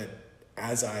 80s, but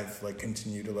as I've like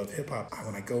continued to love hip-hop,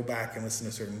 when I go back and listen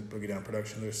to certain Boogie Down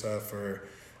Productions or stuff, or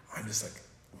I'm just like,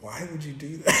 why would you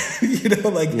do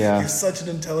that? You're such an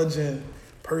intelligent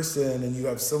person and you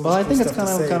have so much I think it's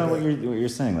kind of what you're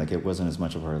saying, like it wasn't as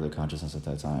much a part of the consciousness at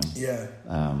that time,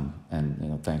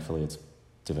 and thankfully it's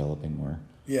developing more.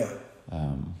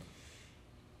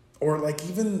 Or like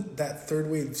even that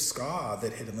third wave ska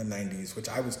that hit in the 90s, which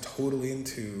I was totally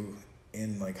into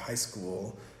in like high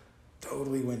school,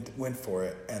 totally went for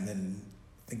it, and then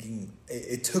thinking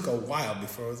it took a while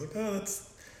before I was like, oh,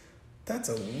 that's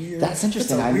a weird. That's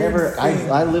interesting.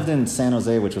 I lived in San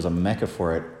Jose, which was a mecca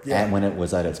for it, and when it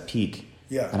was at its peak.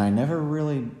 Yeah. And I never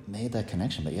really made that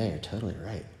connection, but you're totally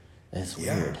right. It's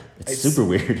weird. It's super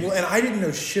weird. Well, and I didn't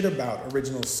know shit about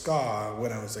original ska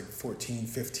when I was like 14,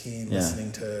 15,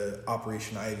 listening to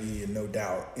Operation Ivy and No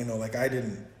Doubt. Like I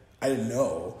didn't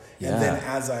know. And then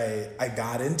as I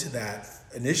got into that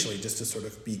initially just to sort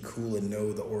of be cool and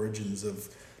know the origins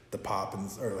of the pop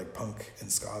or like punk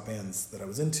and ska bands that I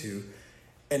was into.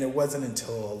 And it wasn't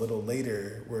until a little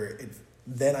later where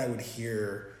then I would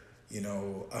hear,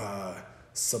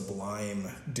 Sublime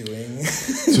doing like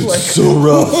so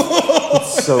rough.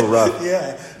 It's so rough.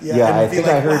 Yeah. I think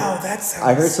like, I heard. Wow, that sounds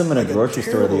I heard some in a grocery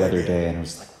store the other idea. day, and I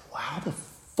was like, "Wow, how the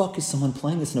fuck is someone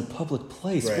playing this in a public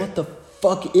place? Right. What the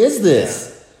fuck is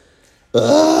this?"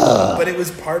 Yeah. But it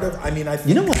was part of. I think,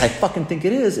 you know what I fucking think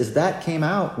it is? Is that came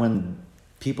out when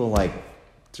people like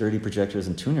Dirty Projectors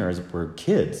and Tune Yards were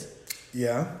kids.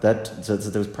 Yeah. So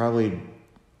there was probably.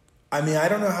 I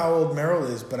don't know how old Merrill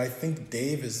is, but I think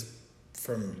Dave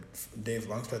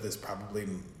Longstreth is probably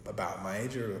about my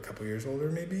age or a couple years older,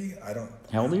 maybe.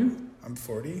 How old are you? I'm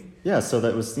 40. Yeah, so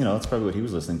that was, that's probably what he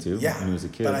was listening to when he was a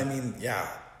kid. But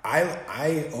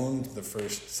I owned the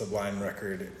first Sublime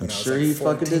record when I was sure like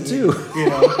 14, you fucking did too.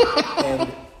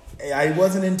 And I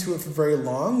wasn't into it for very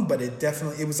long, but it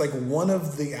was like one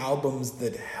of the albums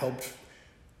that helped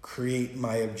create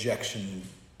my objection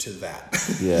to that.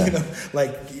 Yeah.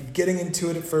 Like getting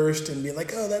into it at first and being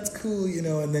like, oh, that's cool,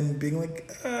 and then being like,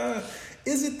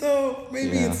 is it though?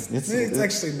 Maybe it's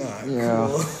actually not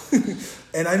cool.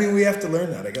 And we have to learn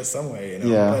that, I guess, some way,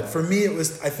 But for me,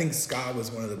 I think ska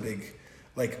was one of the big,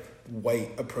 like,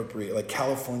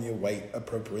 California white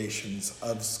appropriations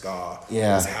of ska.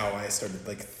 Yeah. Was how I started,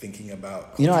 like, thinking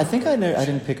about. I think I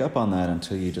didn't pick up on that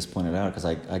until you just pointed out, because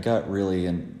I got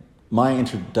really my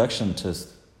introduction to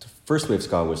first wave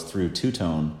ska was through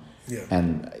two-tone,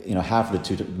 and half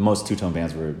of most two-tone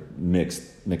bands were mixed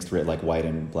like white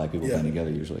and black people playing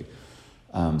together usually.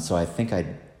 So I think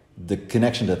the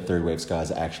connection to third wave ska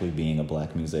is actually being a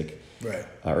black music, right?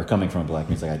 Or coming from a black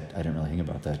music. I didn't really think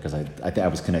about that because I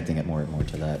was connecting it more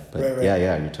to that. But right.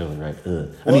 Yeah, you're totally right.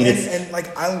 Well,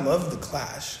 I love the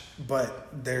Clash, but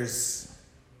there's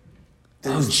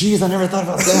Oh, geez, I never thought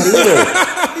about that either.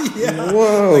 Yeah.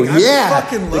 Whoa, Like, I yeah.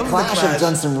 fucking The love Clash have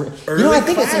done some. I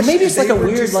think Clash, maybe it's like a they were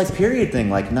weird just- like period thing,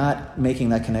 like not making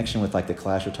that connection with like the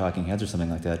Clash or Talking Heads or something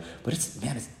like that. But it's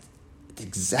the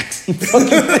exact same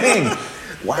fucking thing.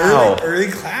 Wow. Early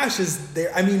Clash is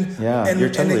there. I mean, Yeah, you're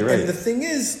totally right. And the thing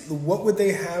is, what would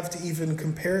they have to even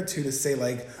compare it to say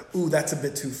like, ooh, that's a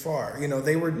bit too far? You know,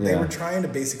 they were trying to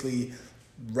basically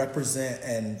represent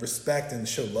and respect and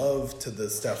show love to the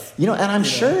stuff. You know, and I'm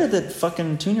sure that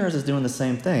fucking Tune Yards is doing the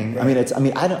same thing. Right.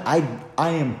 I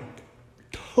am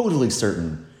totally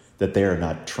certain that they are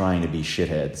not trying to be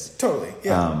shitheads. Totally.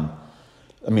 Yeah.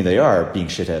 I mean, they are being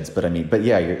shitheads, but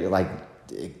yeah, you're like,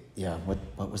 yeah.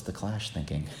 What was the Clash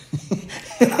thinking?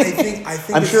 I think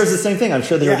I'm sure it's the same thing. I'm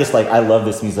sure they were just like, I love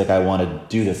this music. I want to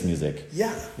do this music.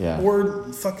 Yeah. Yeah.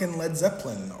 Or fucking Led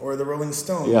Zeppelin or the Rolling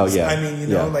Stones. Oh, yeah. I mean, you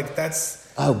know, like that's.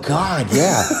 Oh God,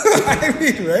 yeah. I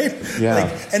mean, right? Yeah.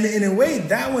 Like, and in a way,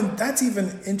 that's even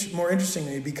more interesting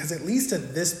to me because at least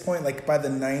at this point, like by the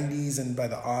 90s and by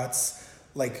the aughts,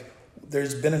 like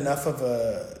there's been enough of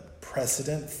a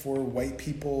precedent for white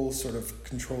people sort of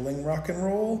controlling rock and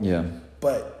roll. Yeah.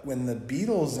 But when the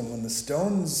Beatles and when the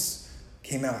Stones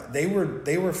came out, they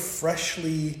were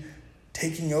freshly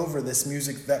taking over this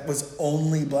music that was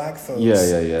only black folks.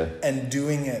 Yeah. And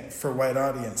doing it for white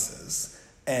audiences.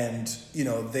 And you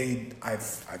know,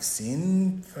 I've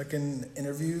seen fucking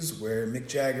interviews where Mick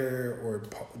Jagger or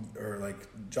like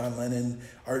John Lennon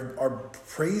are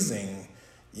praising,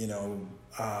 you know,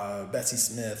 Bessie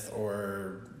Smith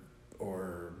or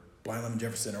Blind Lemon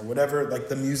Jefferson or whatever, like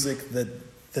the music that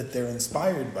they're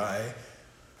inspired by.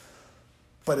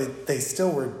 But they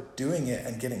still were doing it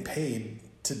and getting paid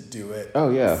to do it.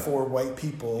 Oh, yeah. For white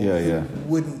people who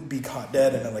wouldn't be caught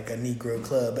dead in a Negro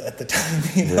club at the time,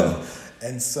 you know. Yeah.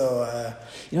 And so,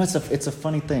 you know, it's a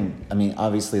funny thing. I mean,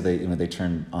 obviously they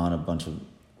turned on a bunch of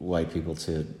white people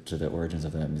to the origins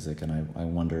of that music, and I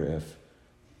wonder if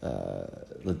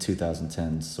the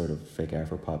 2010s sort of fake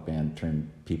Afro-pop band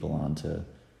turned people on to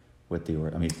what they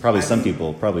were. I mean, some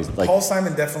people like Paul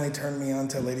Simon definitely turned me on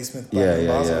to Ladysmith Black and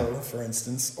Boswell, for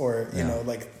instance, or you know,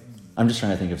 like. I'm just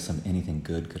trying to think if anything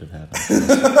good could have happened.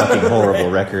 Fucking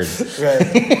horrible record. Right.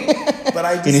 But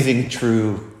anything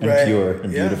true and pure and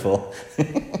beautiful.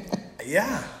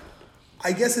 Yeah.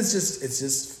 I guess it's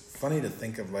just funny to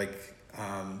think of like,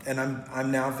 and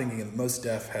I'm now thinking that Mos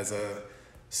Def has a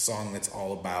song that's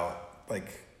all about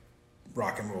like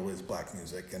rock and roll is black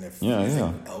music, and if you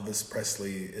think Elvis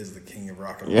Presley is the king of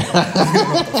rock and roll, you don't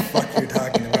know what the fuck you're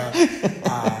talking about.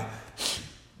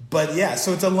 But yeah,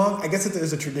 so it's I guess that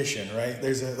there's a tradition, right?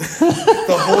 There's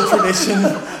the whole tradition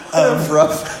of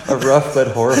a rough but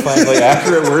horrifyingly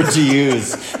accurate word to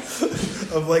use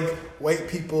of like white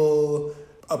people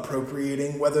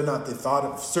appropriating, whether or not they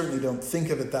certainly don't think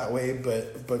of it that way,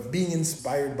 but being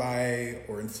inspired by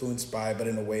or influenced by, but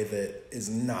in a way that is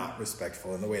not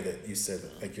respectful, in the way that you said,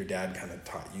 like your dad kind of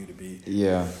taught you to be.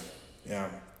 Yeah. Yeah.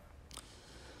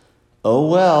 Oh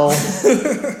well.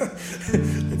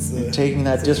 Taking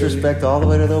that disrespect all the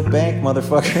way to the bank,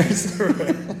 motherfuckers.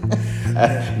 Right.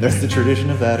 There's the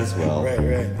tradition of that as well. Right.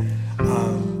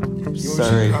 Sorry. We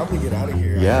should probably get out of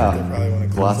here. Yeah.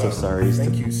 Lots of sorries.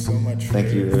 Thank you so much.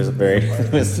 Thank you. It was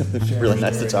really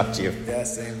nice to talk to you. Yeah,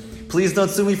 same. Please don't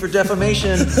sue me for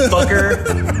defamation, fucker.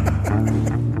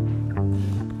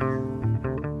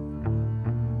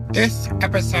 This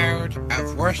episode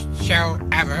of Worst Show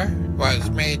Ever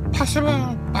was made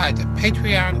possible by the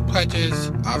Patreon pledges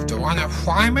of Dewana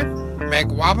Flyman, Meg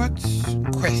Roberts,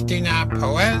 Christina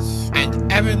Perez,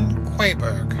 and Evan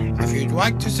Quayberg. If you'd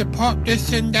like to support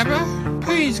this endeavor,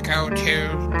 please go to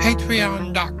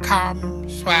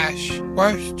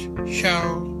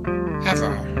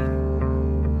patreon.com/worstShowEver.